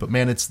enjoy, but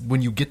man, it's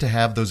when you get to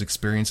have those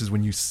experiences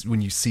when you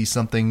see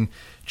something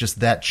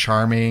just that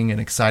charming and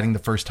exciting the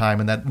first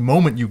time, and that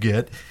moment you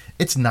get,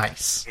 it's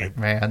nice,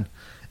 man.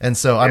 And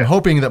so I'm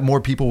hoping that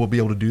more people will be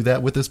able to do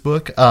that with this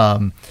book.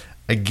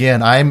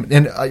 Again, I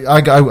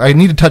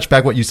need to touch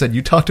back what you said.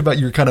 You talked about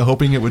you're kind of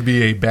hoping it would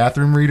be a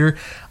bathroom reader.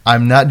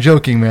 I'm not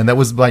joking, man. That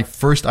was my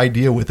first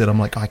idea with it. I'm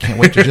like, I can't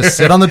wait to just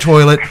sit on the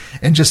toilet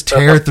and just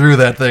tear through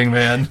that thing,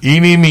 man.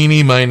 Eeny,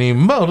 meeny, miny,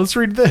 mo. Let's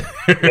read this.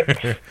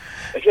 It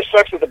just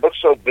sucks that the book's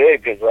so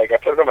big. Cause like I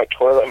put it on my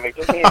toilet. I'm like,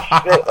 this ain't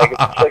shit. Like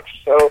it's like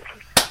so.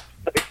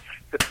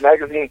 It's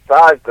magazine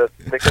size, the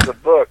thick as a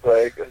book.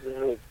 Like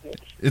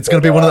it's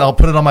gonna be one of the, I'll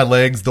put it on my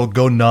legs. They'll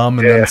go numb,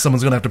 and then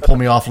someone's gonna have to pull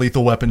me off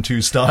Lethal Weapon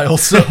 2 style.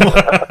 So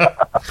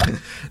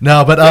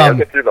no, but I'll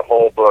get through the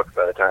whole book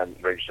by the time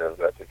Rig shows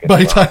up.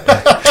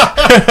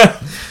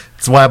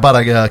 That's why I bought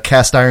a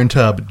cast iron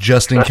tub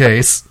just in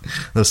case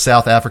those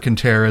South African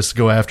terrorists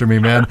go after me,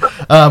 man.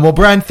 Well,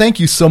 Brian,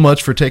 thank you so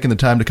much for taking the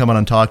time to come on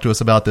and talk to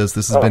us about this.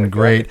 This has been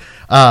great.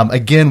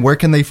 Again, where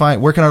can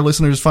our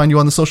listeners find you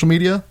on the social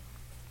media?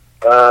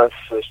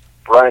 It's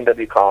Brian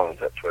W.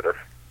 Collins at Twitter.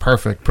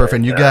 Perfect.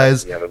 And you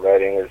guys... the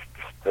writing is...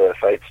 The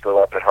site's still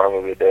up at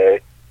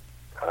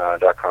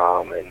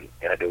horrormovieday.com, and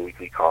I do a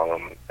weekly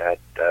column at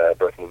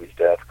Birth Movies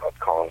Death called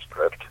Collins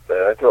Crypt.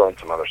 I throw in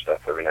some other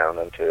stuff every now and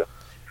then, too.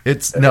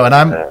 And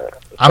I'm a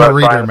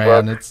reader,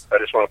 man. I just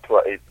want to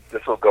play...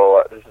 This is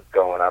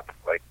going up,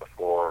 like,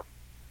 before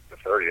the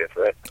 30th,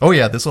 right? Oh,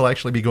 yeah. This will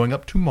actually be going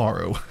up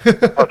tomorrow.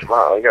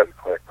 Tomorrow. You got a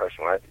quick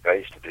question. I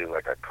used to do,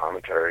 like, a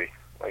commentary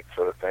like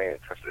sort of thing.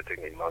 It's supposed to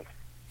take me months.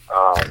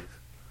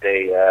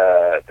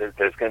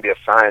 There's going to be a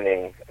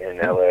signing in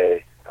LA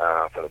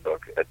for the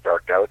book at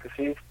Dark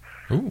Delicacies.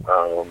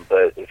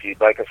 But if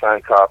you'd like a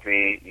signed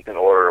copy, you can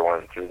order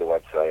one through the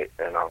website,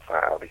 and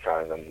I'll be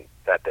signing them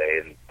that day,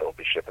 and they'll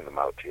be shipping them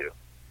out to you.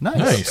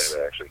 Nice.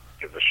 They actually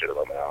give a shit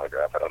about my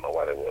autograph. I don't know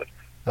why they would.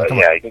 But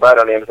you can buy it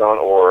on Amazon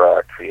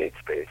or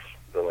CreateSpace.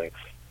 The links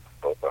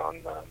both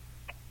on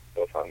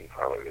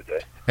Horror Movie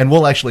Day. And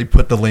we'll actually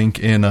put the link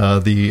in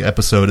the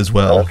episode as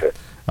well. Okay.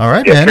 All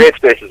right, man.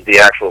 CreateSpace is the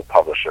actual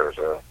publisher,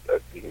 so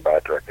you can buy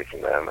it directly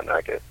from them, and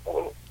I get a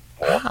little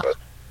more.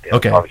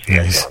 But, obviously,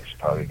 Amazon's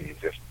probably the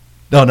easiest.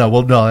 No,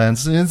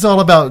 it's all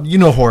about,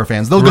 horror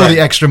fans. They'll go the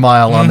extra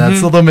mile on that,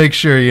 so they'll make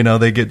sure,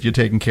 they get you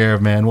taken care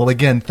of, man. Well,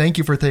 again, thank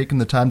you for taking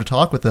the time to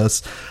talk with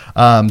us.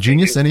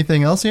 Genius,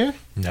 anything else here?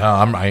 No,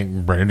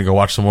 I'm ready to go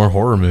watch some more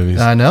horror movies.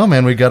 I know,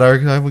 man. We got our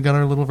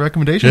little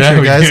recommendations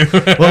here, guys.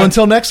 Well,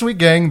 until next week,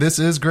 gang, this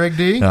is Greg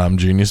D. I'm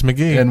Genius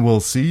McGee. And we'll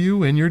see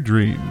you in your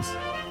dreams.